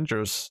photos of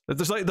gingers.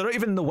 It's like they're not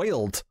even in the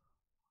wild.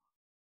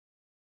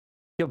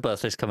 Your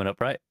birthday's coming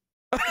up, right?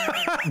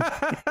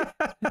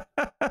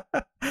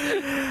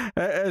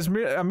 It is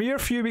a mere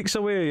few weeks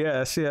away.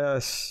 Yes.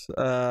 That's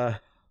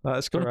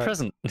correct. What a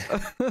present.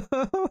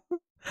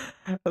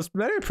 That's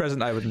very a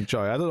present I would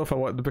enjoy. I don't know if I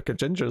want the book of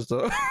gingers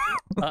though.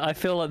 I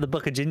feel like the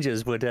book of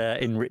gingers would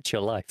enrich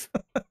your life.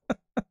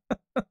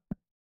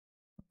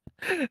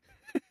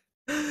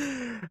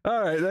 All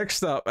right,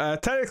 next up.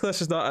 Technically,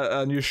 this is not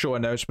a new show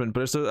announcement,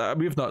 but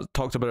we've not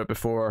talked about it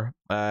before,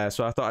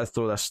 so I thought I'd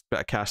throw this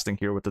bit of casting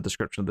here with the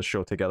description of the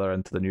show together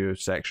into the new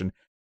section,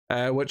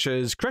 which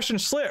is Christian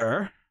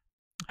Slater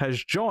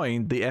has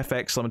joined the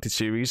FX limited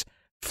series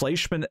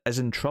Fleischman is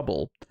in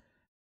Trouble.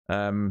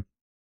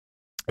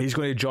 he's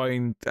going to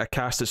join a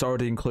cast that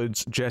already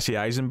includes Jesse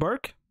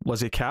Eisenberg,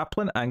 Lizzie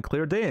Kaplan, and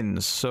Claire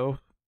Danes. So,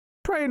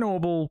 pretty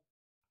noble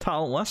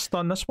talent list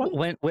on this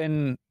one.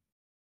 When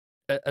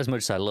as much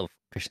as I love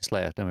Christian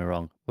Slater, don't get me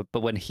wrong,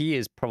 but when he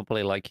is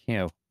probably like, you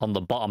know, on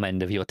the bottom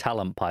end of your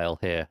talent pile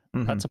here,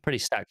 that's a pretty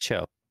stacked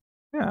show.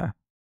 Yeah.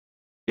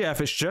 Yeah,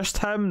 if it's just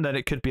him, then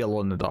it could be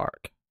Alone in the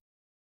Dark.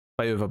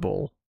 Fight of a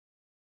Bowl.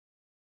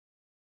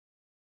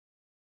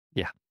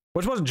 Yeah.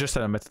 Which wasn't just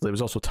him, admittedly, it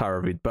was also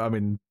Tara Reid, but I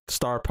mean,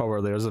 star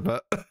power there's a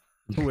bit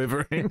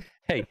wavering.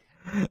 Hey,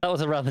 that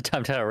was around the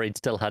time Tara Reid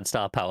still had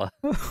star power.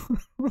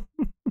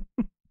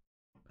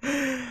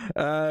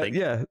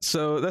 Yeah,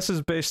 so this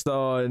is based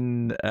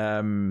on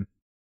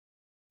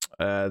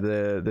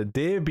the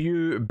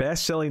debut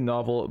best-selling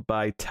novel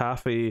by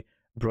Taffy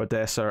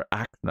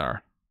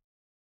Brodesser-Akner.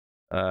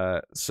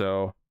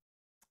 So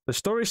the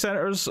story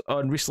centers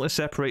on recently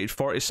separated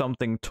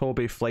 40-something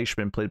Toby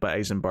Fleischman, played by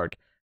Eisenberg.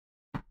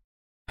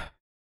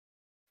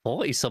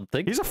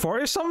 40-something? He's a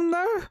 40-something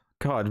now?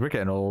 God, we're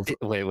getting old.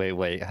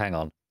 Wait, hang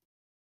on.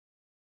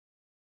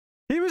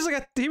 He was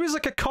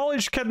like a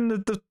college kid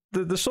in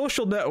the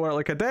Social Network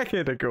like a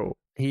decade ago.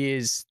 He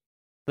is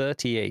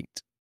 38.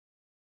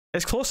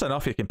 It's close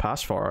enough you can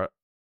pass for it.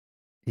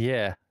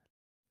 Yeah,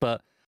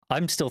 but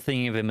I'm still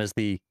thinking of him as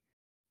the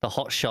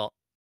hotshot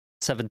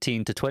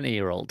 17 to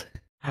 20-year-old.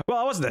 Well,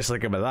 I wasn't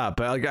necessarily thinking about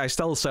that, but I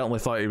still certainly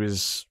thought he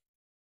was,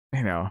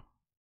 you know.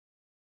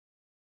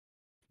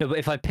 No, but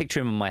if I picture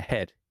him in my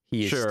head,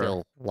 he is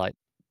still like.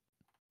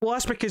 Well,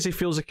 that's because he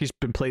feels like he's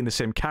been playing the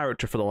same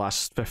character for the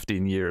last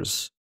 15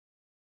 years.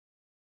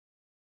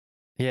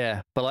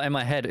 Yeah, but like in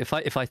my head, if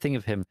I think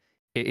of him,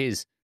 it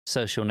is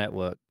Social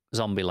Network,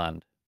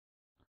 Zombieland.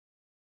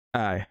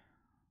 Aye.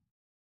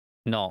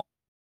 Not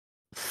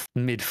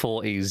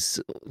mid-40s,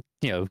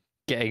 you know,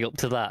 getting up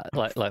to that,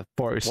 like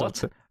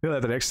 40-something. You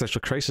had an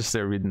existential crisis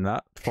there reading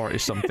that.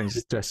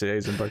 40-something's Jesse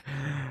Eisenberg.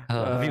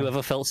 Have you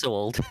ever felt so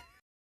old?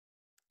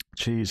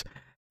 Jeez.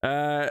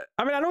 I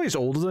mean, I know he's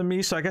older than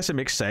me, so I guess it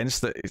makes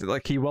sense that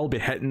like he will be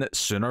hitting it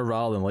sooner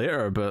rather than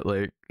later. But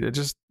like, I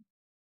just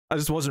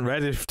wasn't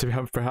ready for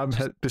him described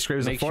as a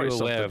 40-something. Make you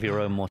aware of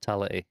your own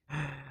mortality.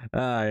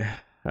 Aye.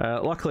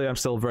 Luckily, I'm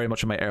still very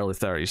much in my early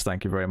 30s.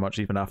 Thank you very much,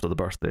 even after the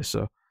birthday.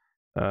 So,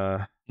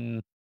 yeah.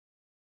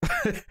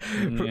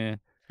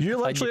 You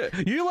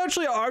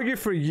literally argue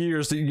for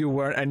years that you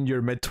weren't in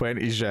your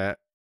mid-20s yet.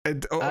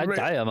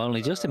 I am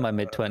only just in my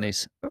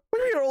mid-20s.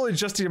 Maybe you're only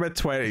just in your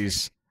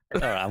mid-20s. All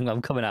right,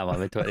 I'm coming out of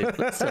my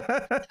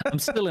mid-20s. I'm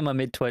still in my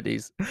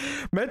mid-20s.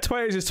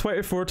 Mid-20s is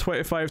 24,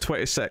 25,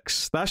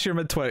 26. That's your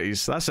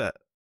mid-20s. That's it.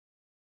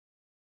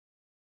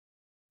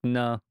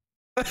 No.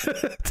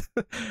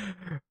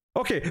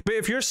 Okay, but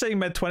if you're saying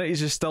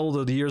mid-20s is still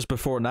the years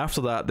before and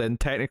after that, then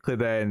technically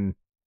then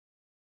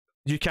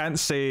you can't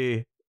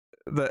say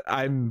that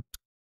I'm...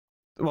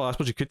 Well, I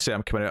suppose you could say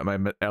I'm coming out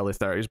of my early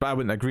 30s, but I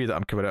wouldn't agree that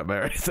I'm coming out of my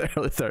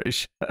early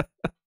 30s.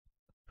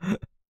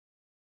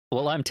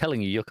 Well, I'm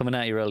telling you, you're coming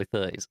out of your early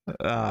 30s.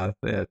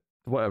 Yeah,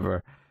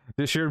 whatever.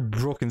 This your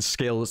broken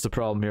scale that's the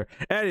problem here.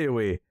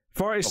 Anyway,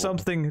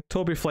 40-something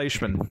Toby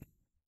Fleischman.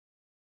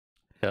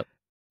 Yep.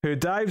 Who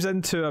dives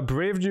into a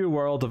brave new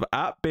world of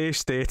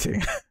app-based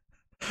dating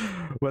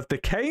with the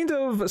kind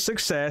of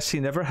success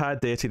he never had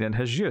dating in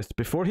his youth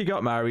before he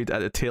got married at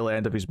the tail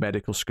end of his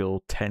medical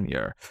school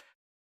tenure.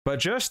 But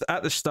just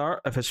at the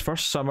start of his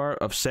first summer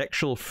of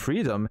sexual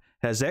freedom,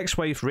 his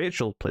ex-wife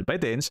Rachel, played by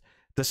Danes,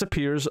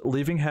 disappears,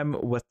 leaving him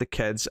with the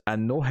kids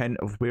and no hint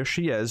of where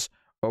she is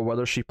or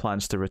whether she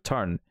plans to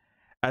return.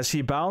 As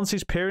he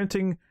balances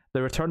parenting,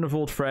 the return of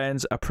old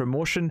friends, a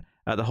promotion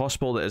at the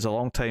hospital that is a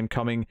long time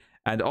coming,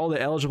 and all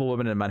the eligible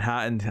women in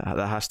Manhattan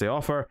that has to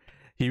offer,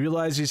 he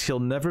realizes he'll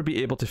never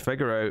be able to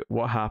figure out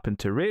what happened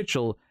to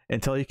Rachel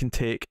until he can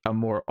take a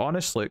more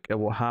honest look at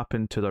what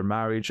happened to their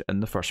marriage in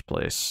the first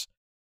place.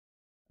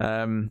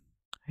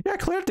 Yeah,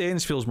 Claire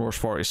Danes feels more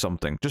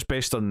 40-something, just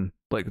based on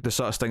like the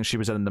sort of thing she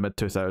was in the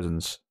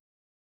mid-2000s.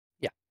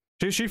 Yeah.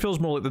 She feels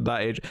more like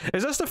that age.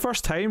 Is this the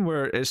first time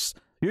where it's...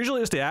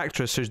 Usually it's the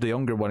actress who's the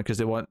younger one, because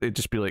they'd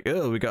just be like,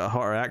 oh, we got a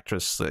hotter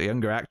actress, a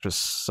younger actress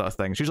sort of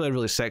thing. It's usually a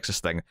really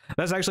sexist thing.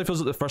 This actually feels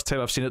like the first time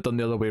I've seen it done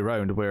the other way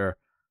around, where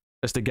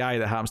it's the guy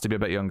that happens to be a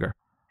bit younger.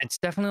 It's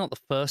definitely not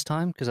the first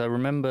time, because I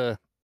remember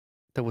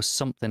there was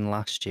something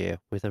last year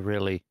with a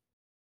really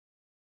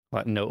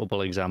like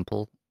notable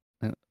example.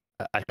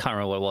 I can't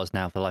remember what it was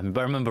now for life,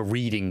 but I remember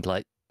reading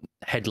like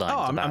headlines.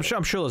 Oh,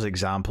 I'm sure there's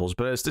examples,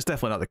 but it's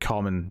definitely not the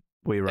common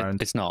way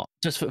around. It's not.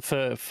 Just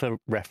for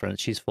reference,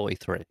 she's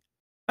 43.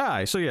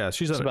 Aye, so yeah,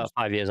 she's about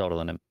 5 years older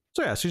than him.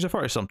 So yeah, she's a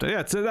 40-something.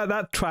 Yeah, so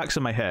that tracks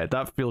in my head.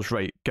 That feels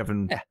right,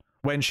 given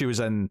when she was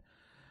in...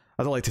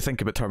 I don't like to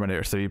think about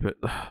Terminator 3, but...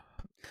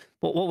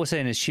 What we're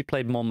saying is she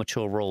played more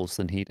mature roles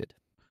than he did.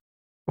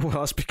 Well,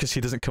 that's because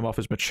he doesn't come off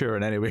as mature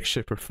in any way,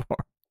 shape, or form.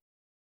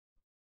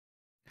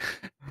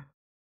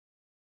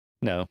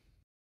 No.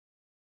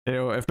 You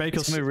know, if Michael...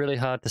 It's going to be really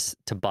hard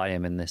to buy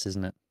him in this,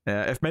 isn't it?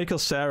 Yeah, if Michael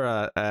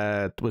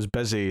Cera was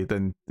busy,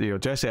 then, you know,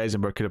 Jesse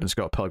Eisenberg could have been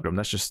Scott Pilgrim.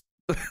 That's just...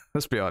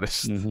 Let's be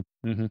honest. Mm-hmm.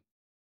 Mm-hmm.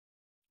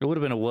 It would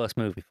have been a worse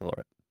movie for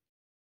it.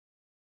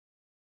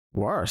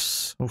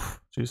 Worse?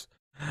 Oof, jeez.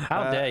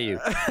 How dare you?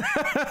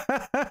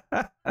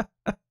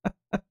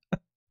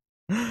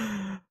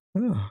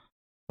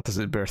 What does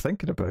it bear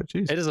thinking about?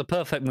 Jeez. It is a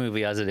perfect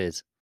movie as it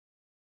is.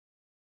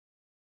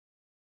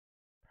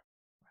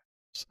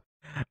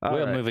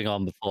 We're moving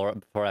on before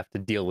I have to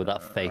deal with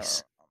that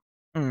face.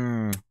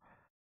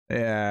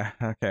 Yeah,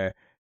 okay.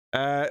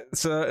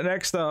 So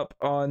next up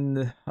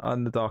on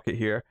the docket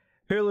here,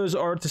 Hulu's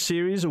ordered the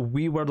series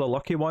We Were the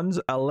Lucky Ones,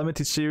 a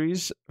limited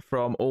series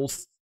from old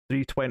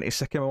 320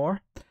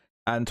 Sycamore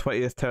and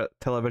 20th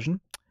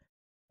Television.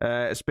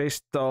 It's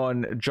based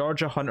on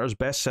Georgia Hunter's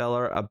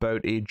bestseller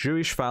about a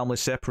Jewish family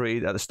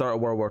separated at the start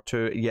of World War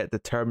II, yet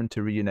determined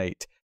to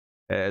reunite.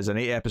 It is an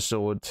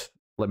 8-episode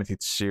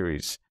limited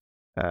series.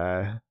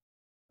 I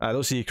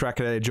don't see you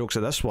cracking any jokes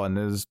at this one.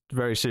 It's a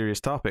very serious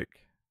topic.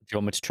 Do you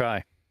want me to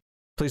try?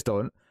 Please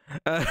don't.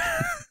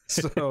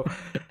 So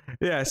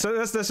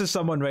this is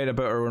someone writing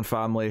about her own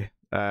family.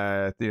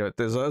 There's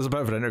a bit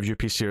of an interview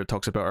piece here that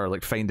talks about her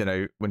like finding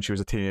out when she was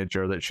a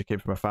teenager that she came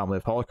from a family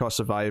of Holocaust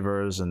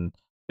survivors, and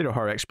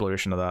her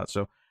exploration of that.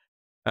 So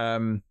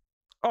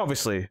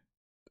obviously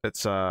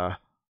it's you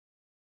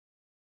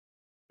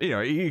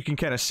can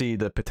kind of see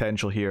the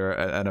potential here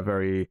in a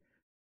very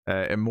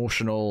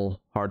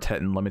emotional,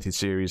 hard-hitting limited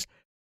series.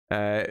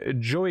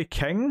 Joey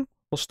King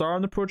will star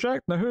in the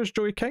project. Now, who is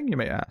Joey King, you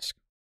might ask?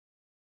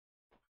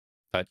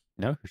 I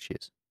know who she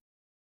is.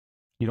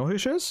 You know who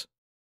she is?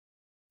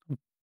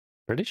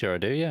 Pretty sure I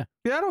do, yeah.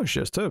 Yeah, I know who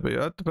she is too,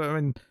 but I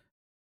mean,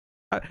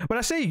 when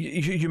I say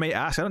you might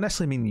ask, I don't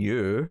necessarily mean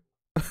you.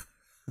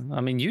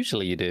 I mean,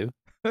 usually you do.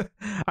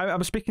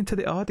 I'm speaking to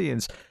the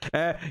audience.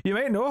 You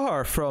might know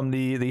her from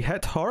the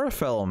hit horror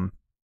film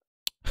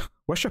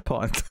Wish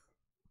Upon.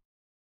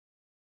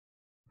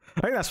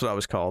 I think that's what that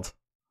was called.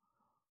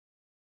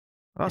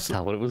 That's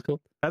not what it was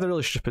called. I had a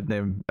really stupid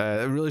name,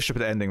 a really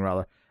stupid ending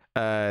rather.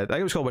 I think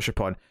it was called Wish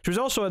Upon. She was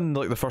also in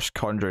like the first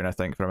Conjuring, I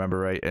think, if I remember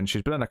right, and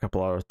she's been in a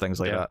couple other things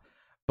like that.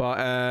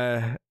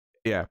 But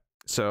yeah,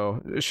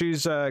 so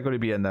she's going to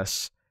be in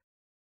this.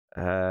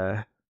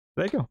 There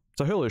you go.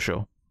 It's a Hulu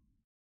show.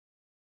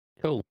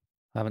 Cool.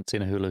 I haven't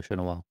seen a Hulu show in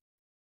a while.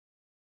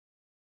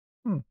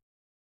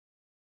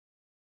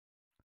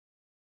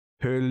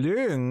 How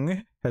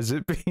long has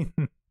it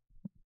been?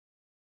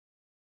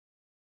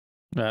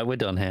 Right, we're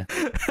done here.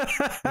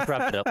 Let's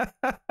wrap it up.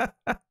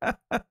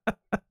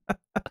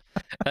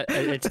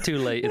 It's too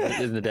late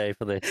in the day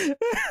for this.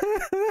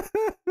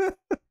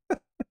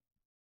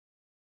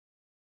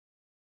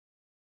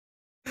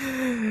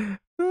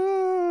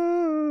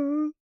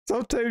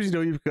 Sometimes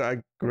you've got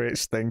a great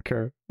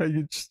stinker and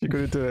you're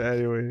going to do it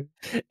anyway.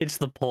 It's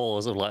the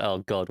pause of like,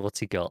 oh god, what's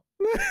he got?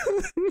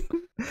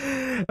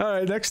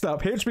 Alright, next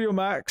up, HBO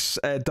Max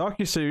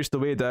docuseries The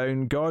Way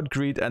Down, God,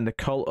 Greed and the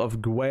Cult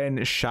of Gwen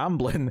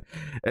Shamblin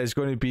is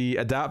going to be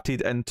adapted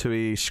into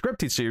a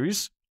scripted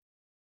series.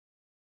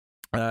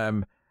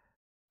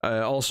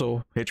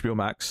 Also HBO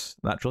Max,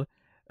 naturally.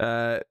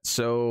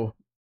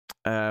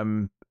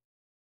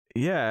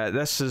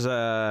 This is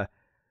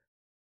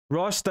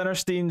Ross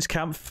Dinnerstein's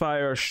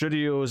Campfire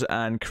Studios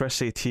and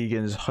Chris A.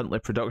 Teigen's Huntley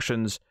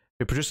Productions,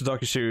 who produced the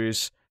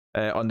docuseries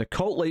on the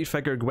cult-like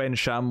figure Gwen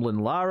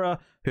Shamblin Lara,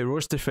 who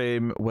rose to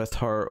fame with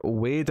her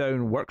Way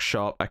Down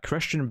Workshop, a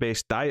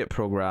Christian-based diet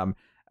program,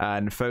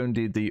 and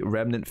founded the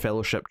Remnant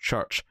Fellowship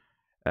Church.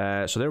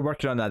 So they're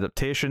working on the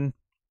adaptation.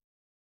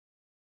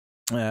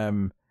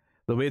 The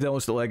Way Down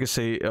looks at the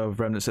legacy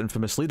of Remnant's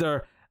infamous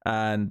leader,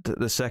 and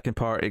the second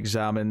part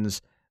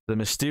examines the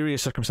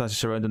mysterious circumstances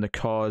surrounding the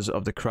cause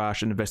of the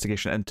crash and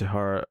investigation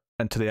into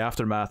the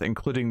aftermath,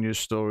 including news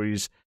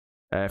stories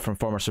from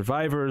former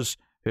survivors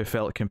who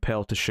felt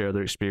compelled to share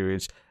their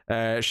experience.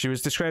 She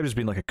was described as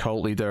being like a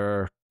cult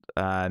leader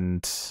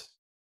and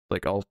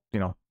like all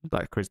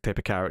that crazy type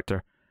of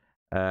character.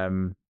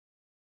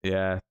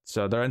 Yeah,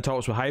 so they're in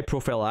talks with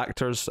high-profile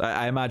actors.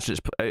 I imagine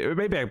it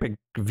may be a big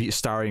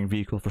starring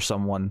vehicle for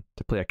someone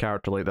to play a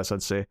character like this,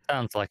 I'd say.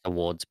 Sounds like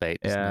awards bait.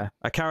 Yeah,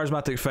 a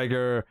charismatic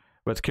figure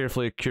with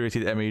carefully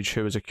curated image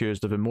who was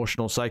accused of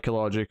emotional,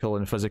 psychological,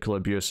 and physical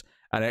abuse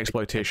and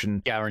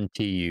exploitation. I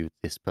guarantee you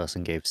this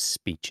person gave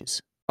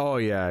speeches. Oh,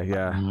 yeah.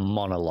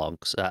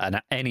 Monologues.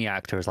 And any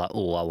actor is like,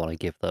 oh, I want to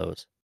give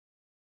those.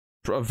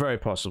 Very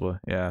possibly,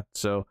 yeah.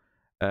 So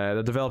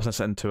they're developing this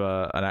into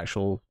an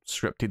actual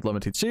scripted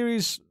limited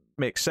series.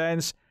 Makes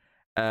sense.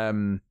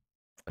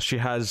 She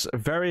has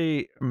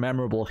very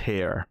memorable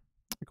hair,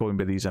 going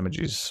by these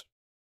images.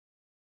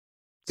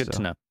 Good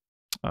to know.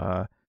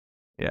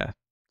 Yeah.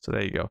 So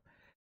there you go.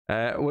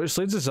 Which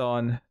leads us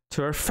on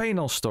to our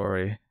final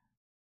story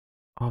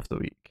of the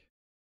week.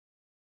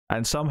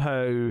 And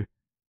somehow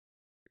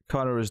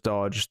Connor has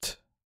dodged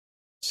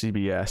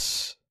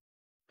CBS.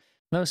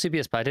 No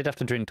CBS, but I did have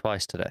to drink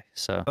twice today.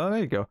 So there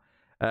you go.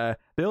 The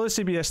only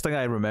CBS thing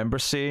I remember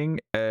seeing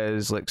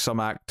is like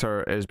some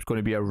actor is going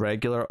to be a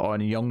regular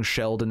on Young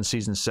Sheldon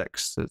season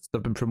 6.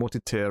 They've been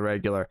promoted to a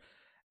regular,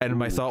 and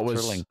my thought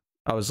was, thrilling.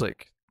 I was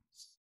like,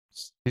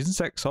 Season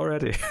 6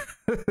 already.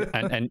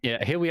 and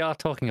yeah, here we are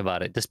talking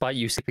about it, despite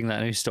you skipping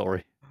that news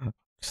story.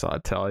 Just thought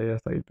I'd tell you. I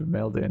thought you'd be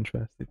mildly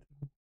interested.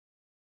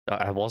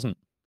 I wasn't.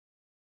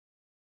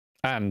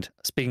 And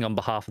speaking on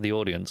behalf of the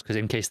audience, because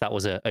in case that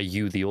was a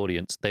you, the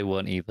audience, they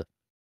weren't either.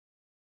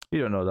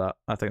 You don't know that.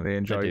 I think they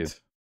enjoyed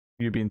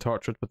you being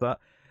tortured with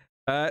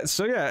that.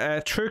 So yeah,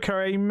 a true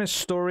crime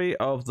story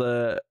of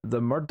the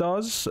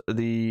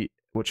Murdaghs,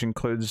 which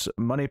includes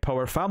money,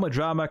 power, family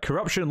drama,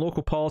 corruption,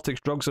 local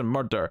politics, drugs, and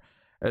murder,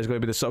 is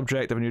going to be the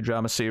subject of a new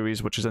drama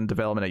series, which is in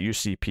development at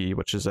UCP,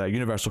 which is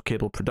Universal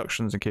Cable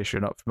Productions, in case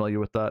you're not familiar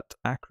with that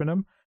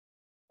acronym.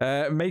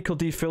 Michael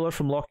D. Fuller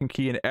from Lock and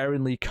Key and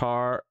Erin Lee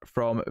Carr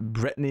from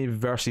Britney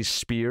vs.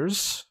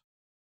 Spears.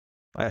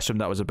 I assume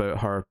that was about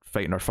her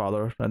fighting her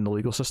father in the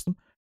legal system.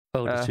 I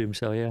would assume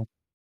so, yeah.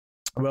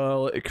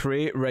 Well,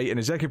 create, write, and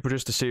executive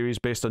produce the series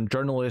based on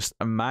journalist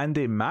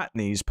Mandy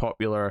Matney's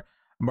popular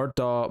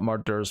Murdaugh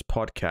Murders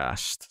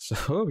podcast.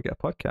 So we got a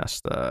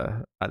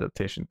podcast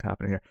adaptation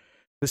happening here.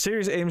 The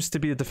series aims to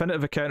be a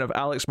definitive account of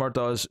Alex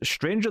Murdaugh's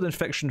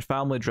stranger-than-fiction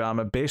family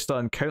drama based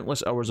on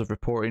countless hours of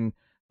reporting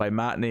by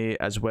Matney,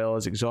 as well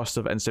as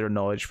exhaustive insider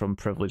knowledge from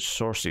privileged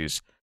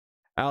sources.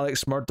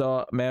 Alex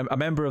Murdaugh, a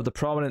member of the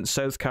prominent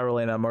South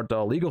Carolina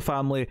Murdaugh legal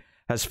family,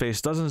 has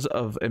faced dozens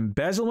of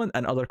embezzlement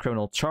and other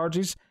criminal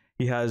charges.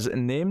 He has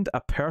named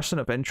a person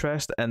of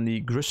interest in the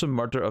gruesome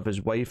murder of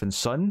his wife and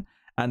son,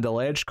 and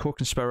alleged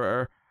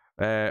co-conspirator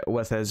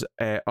with his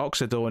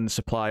oxydone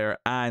supplier,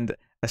 and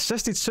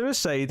assisted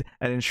suicide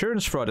and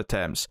insurance fraud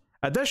attempts.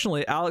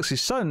 Additionally,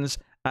 Alex's sons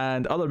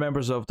and other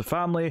members of the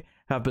family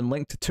have been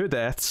linked to 2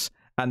 deaths,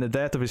 and the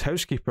death of his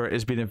housekeeper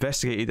is being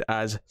investigated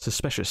as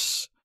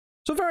suspicious.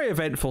 So very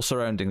eventful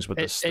surroundings with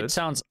this. It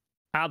sounds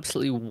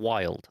absolutely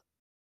wild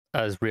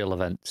as real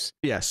events.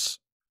 Yes.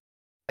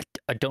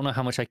 I don't know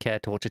how much I care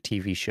to watch a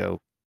TV show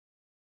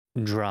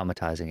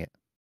dramatizing it.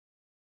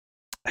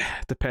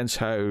 Depends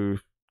how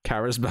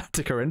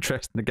charismatic or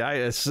interesting the guy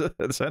is at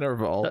the center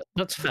of it all.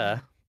 That's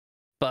fair.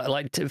 But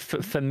like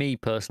for me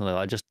personally,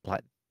 I just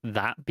like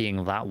that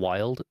being that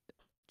wild.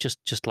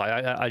 Just like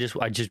I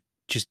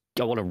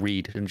want to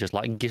read and just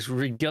like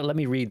let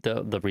me read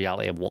the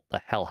reality of what the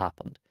hell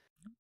happened.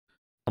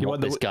 And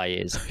what this guy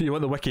is. You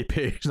want the wiki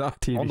page,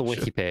 not TV. On the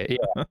wiki page,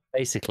 yeah.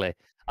 Basically,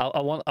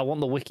 I want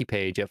the wiki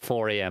page at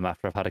 4 a.m.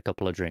 after I've had a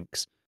couple of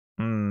drinks.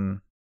 Okay.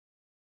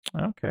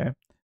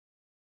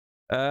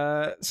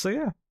 So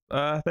yeah.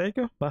 There you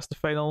go. That's the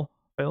final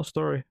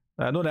story.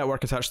 No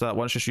network attached to that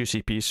one. It's just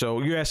UCP.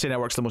 So USA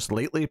Network's the most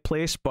lately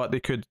placed, but they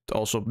could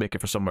also make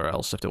it for somewhere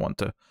else if they want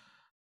to.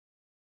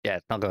 Yeah,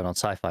 it's not going on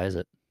Sci-Fi, is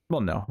it?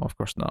 Well, no, of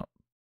course not.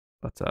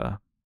 But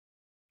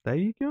there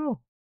you go.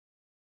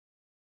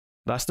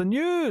 That's the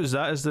news.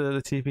 That is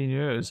the TV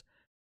news.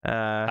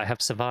 I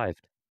have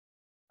survived.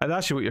 I'd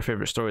ask you what your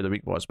favorite story of the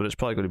week was, but it's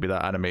probably going to be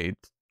that animated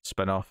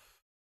spin-off.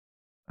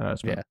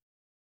 Yeah.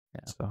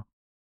 So.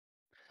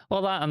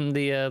 Well, that and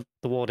the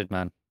Warded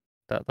Man.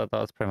 That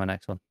was probably my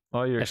next one.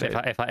 Oh, you're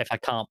if I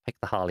can't pick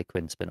the Harley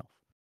Quinn spin-off.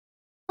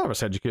 I never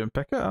said you couldn't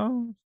pick it.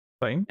 Oh,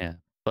 fine. Yeah,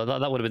 but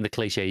that would have been the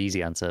cliche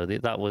easy answer.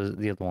 That was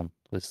the other one.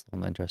 Was the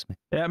one that interests me.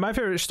 Yeah, my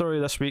favorite story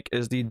this week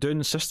is the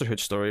Dune Sisterhood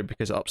story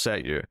because it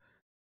upset you.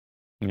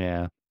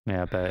 Yeah,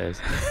 I bet it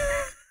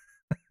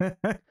is.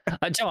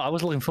 I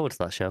was looking forward to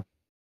that show.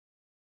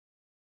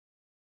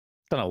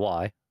 Don't know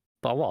why,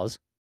 but I was.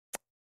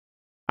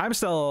 I'm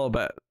still a little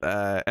bit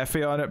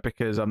iffy on it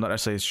because I'm not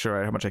necessarily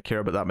sure how much I care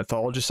about that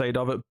mythology side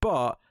of it,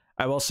 but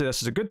I will say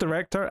this is a good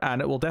director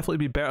and it will definitely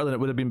be better than it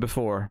would have been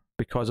before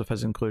because of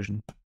his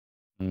inclusion.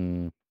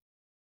 I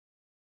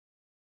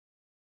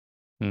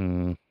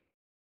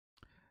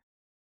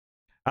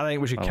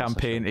think we should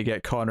campaign to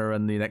get Connor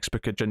in the next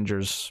book of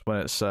Gingers when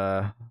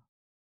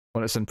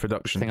it's in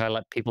production. I think I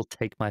let people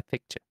take my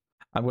picture.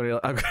 I'm gonna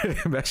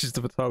message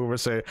the photographer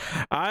say,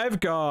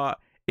 I've got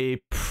a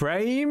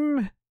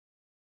prime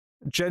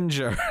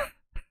ginger.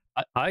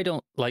 I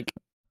don't think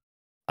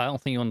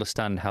you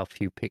understand how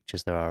few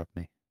pictures there are of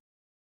me.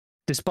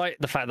 Despite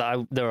the fact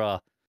that there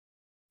are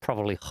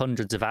probably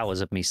hundreds of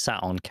hours of me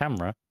sat on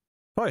camera.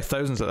 Probably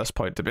thousands at this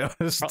point, to be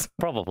honest.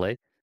 Probably.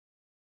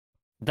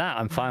 That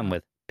I'm fine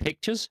with.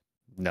 Pictures?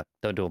 No,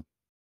 don't do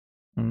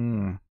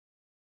them.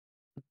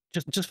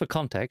 Just for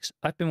context,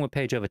 I've been with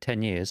Paige over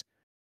 10 years.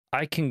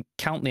 I can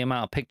count the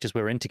amount of pictures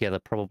we're in together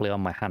probably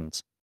on my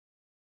hands.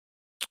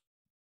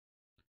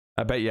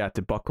 I bet you had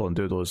to buckle and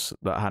do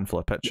that handful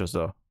of pictures,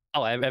 though.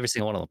 Oh, every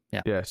single one of them,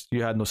 yeah. Yes,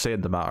 you had no say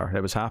in the matter.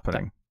 It was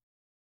happening.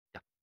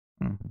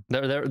 Yeah.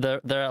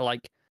 There are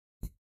like,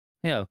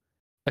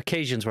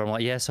 occasions where I'm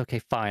like, yes, okay,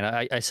 fine.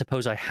 I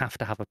suppose I have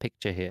to have a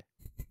picture here.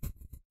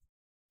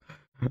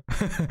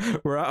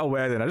 We're at a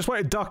wedding. I just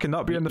want to duck and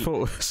not be in the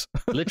photos.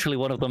 Literally,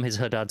 one of them is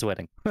her dad's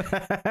wedding.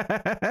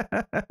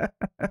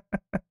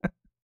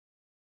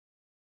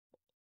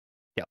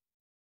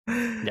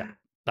 Yeah.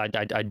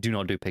 I do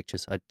not do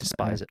pictures. I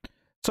despise it.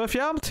 So if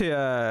you happen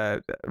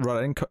to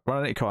run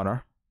into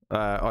Connor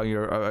on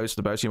your out and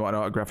about, so you want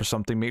an autograph or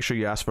something, make sure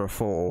you ask for a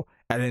photo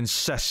and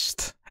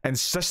insist on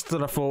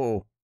a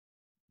photo.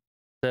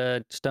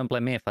 just don't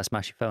blame me if I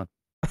smash your phone.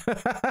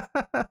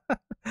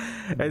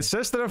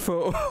 Insist on a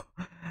photo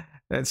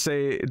and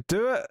say,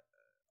 do it,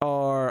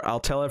 or I'll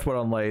tell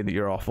everyone online that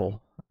you're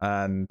awful.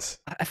 And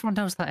everyone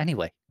knows that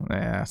anyway.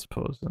 Yeah, I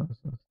suppose that's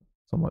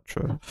somewhat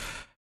true.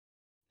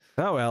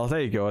 Oh well,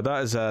 there you go.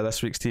 That is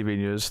this week's TV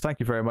news. Thank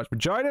you very much for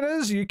joining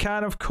us. You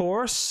can, of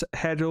course,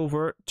 head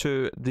over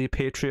to the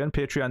Patreon,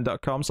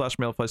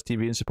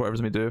 patreon.com/MailFuzzTV, and support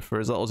everything we do for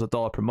as little as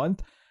 $1 per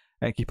month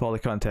and keep all the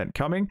content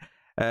coming.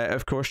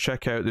 Of course,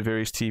 check out the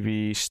various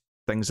TV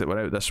things that went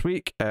out this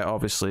week.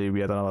 Obviously,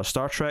 we had another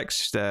Star Trek.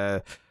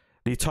 The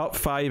top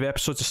 5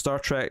 episodes of Star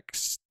Trek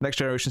Next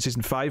Generation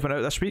Season 5 went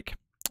out this week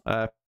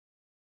for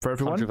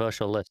everyone.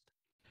 Controversial list.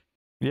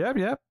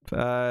 Yeah.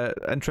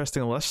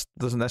 Interesting list.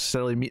 Doesn't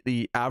necessarily meet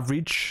the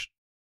average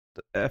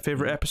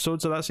favorite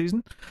episodes of that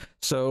season.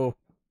 So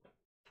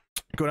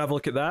go and have a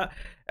look at that.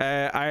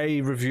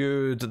 I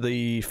reviewed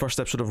the first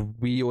episode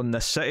of We Own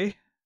This City,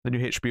 the new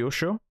HBO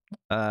show,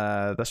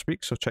 this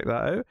week. So check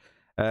that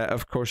out.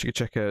 Of course, you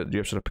can check out the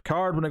episode of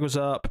Picard when it goes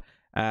up,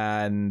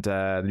 and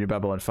the new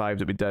Babylon 5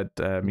 that we did,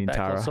 me and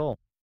Tara. Soul.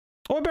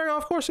 Oh,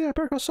 of course, yeah,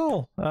 Better Call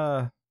Saul.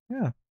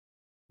 Yeah.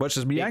 Which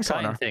is me the and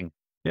Connor. Thing.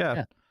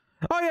 Yeah.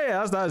 Oh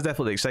yeah, that is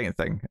definitely the exciting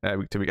thing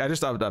week to week. I'm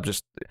just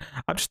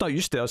not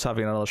used to us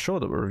having another show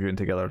that we're reviewing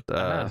together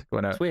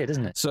going out. It's weird,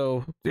 isn't it?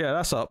 So yeah,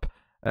 that's up,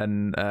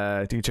 and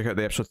you can check out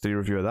the episode 3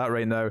 review of that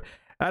right now.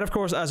 And of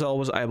course, as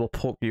always, I will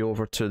poke you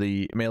over to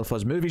the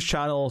MailFuzz Movies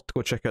channel to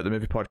go check out the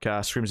movie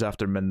podcast, Screams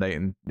After Midnight,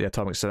 and the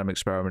Atomic Cinema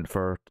Experiment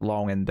for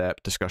long,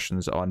 in-depth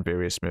discussions on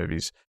various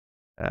movies.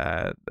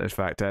 In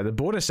fact, the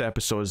bonus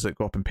episodes that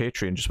go up in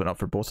Patreon just went up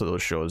for both of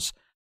those shows.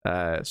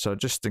 So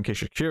just in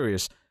case you're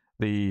curious,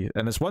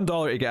 and it's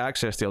 $1 to get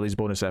access to all these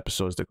bonus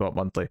episodes that go up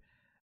monthly.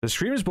 The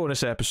Screams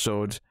bonus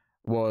episode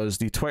was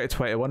the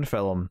 2021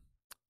 film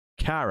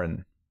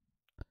Karen.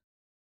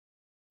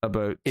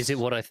 Is it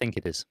what I think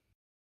it is?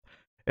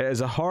 It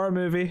is a horror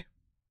movie.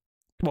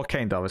 Well,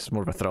 kind of. It's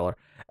more of a thriller.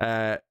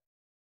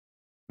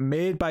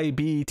 Made by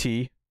BET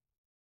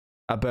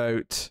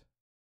about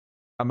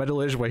a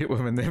middle-aged white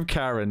woman named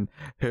Karen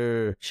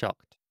who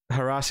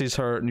harasses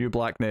her new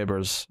black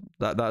neighbors.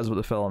 That is what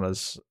the film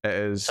is. It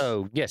is.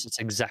 Oh yes, it's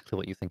exactly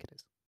what you think it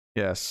is.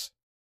 Yes,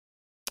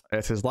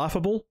 it is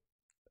laughable.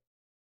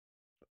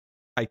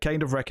 I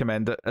kind of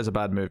recommend it as a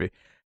bad movie.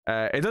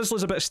 It does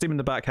lose a bit of steam in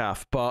the back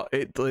half, but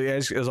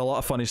there's a lot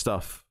of funny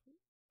stuff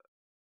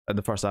in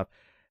the first half.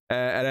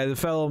 And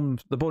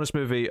the bonus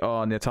movie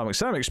on the Atomic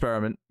Cinema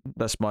Experiment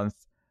this month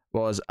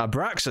was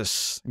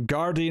Abraxas,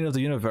 Guardian of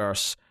the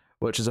Universe,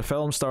 which is a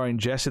film starring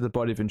Jesse the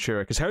Body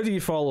Ventura. Because how do you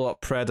follow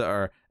up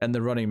Predator and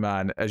The Running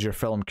Man as your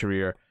film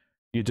career?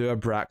 You do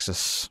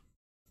Abraxas.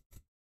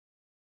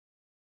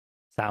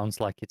 Sounds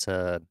like it's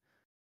a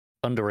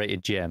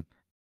underrated gem.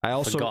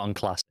 Forgotten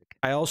classic.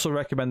 I also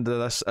recommend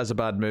this as a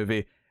bad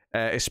movie,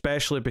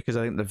 especially because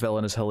I think the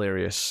villain is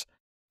hilarious.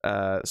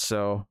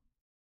 So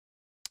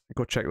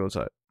go check those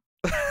out.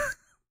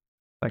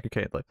 Thank you,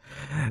 Caitlin.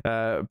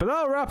 But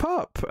that'll wrap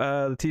up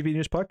the TV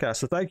News Podcast.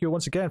 So thank you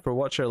once again for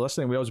watching or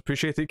listening. We always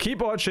appreciate it.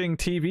 Keep watching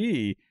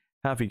TV.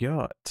 Have you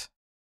got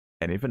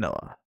any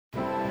vanilla?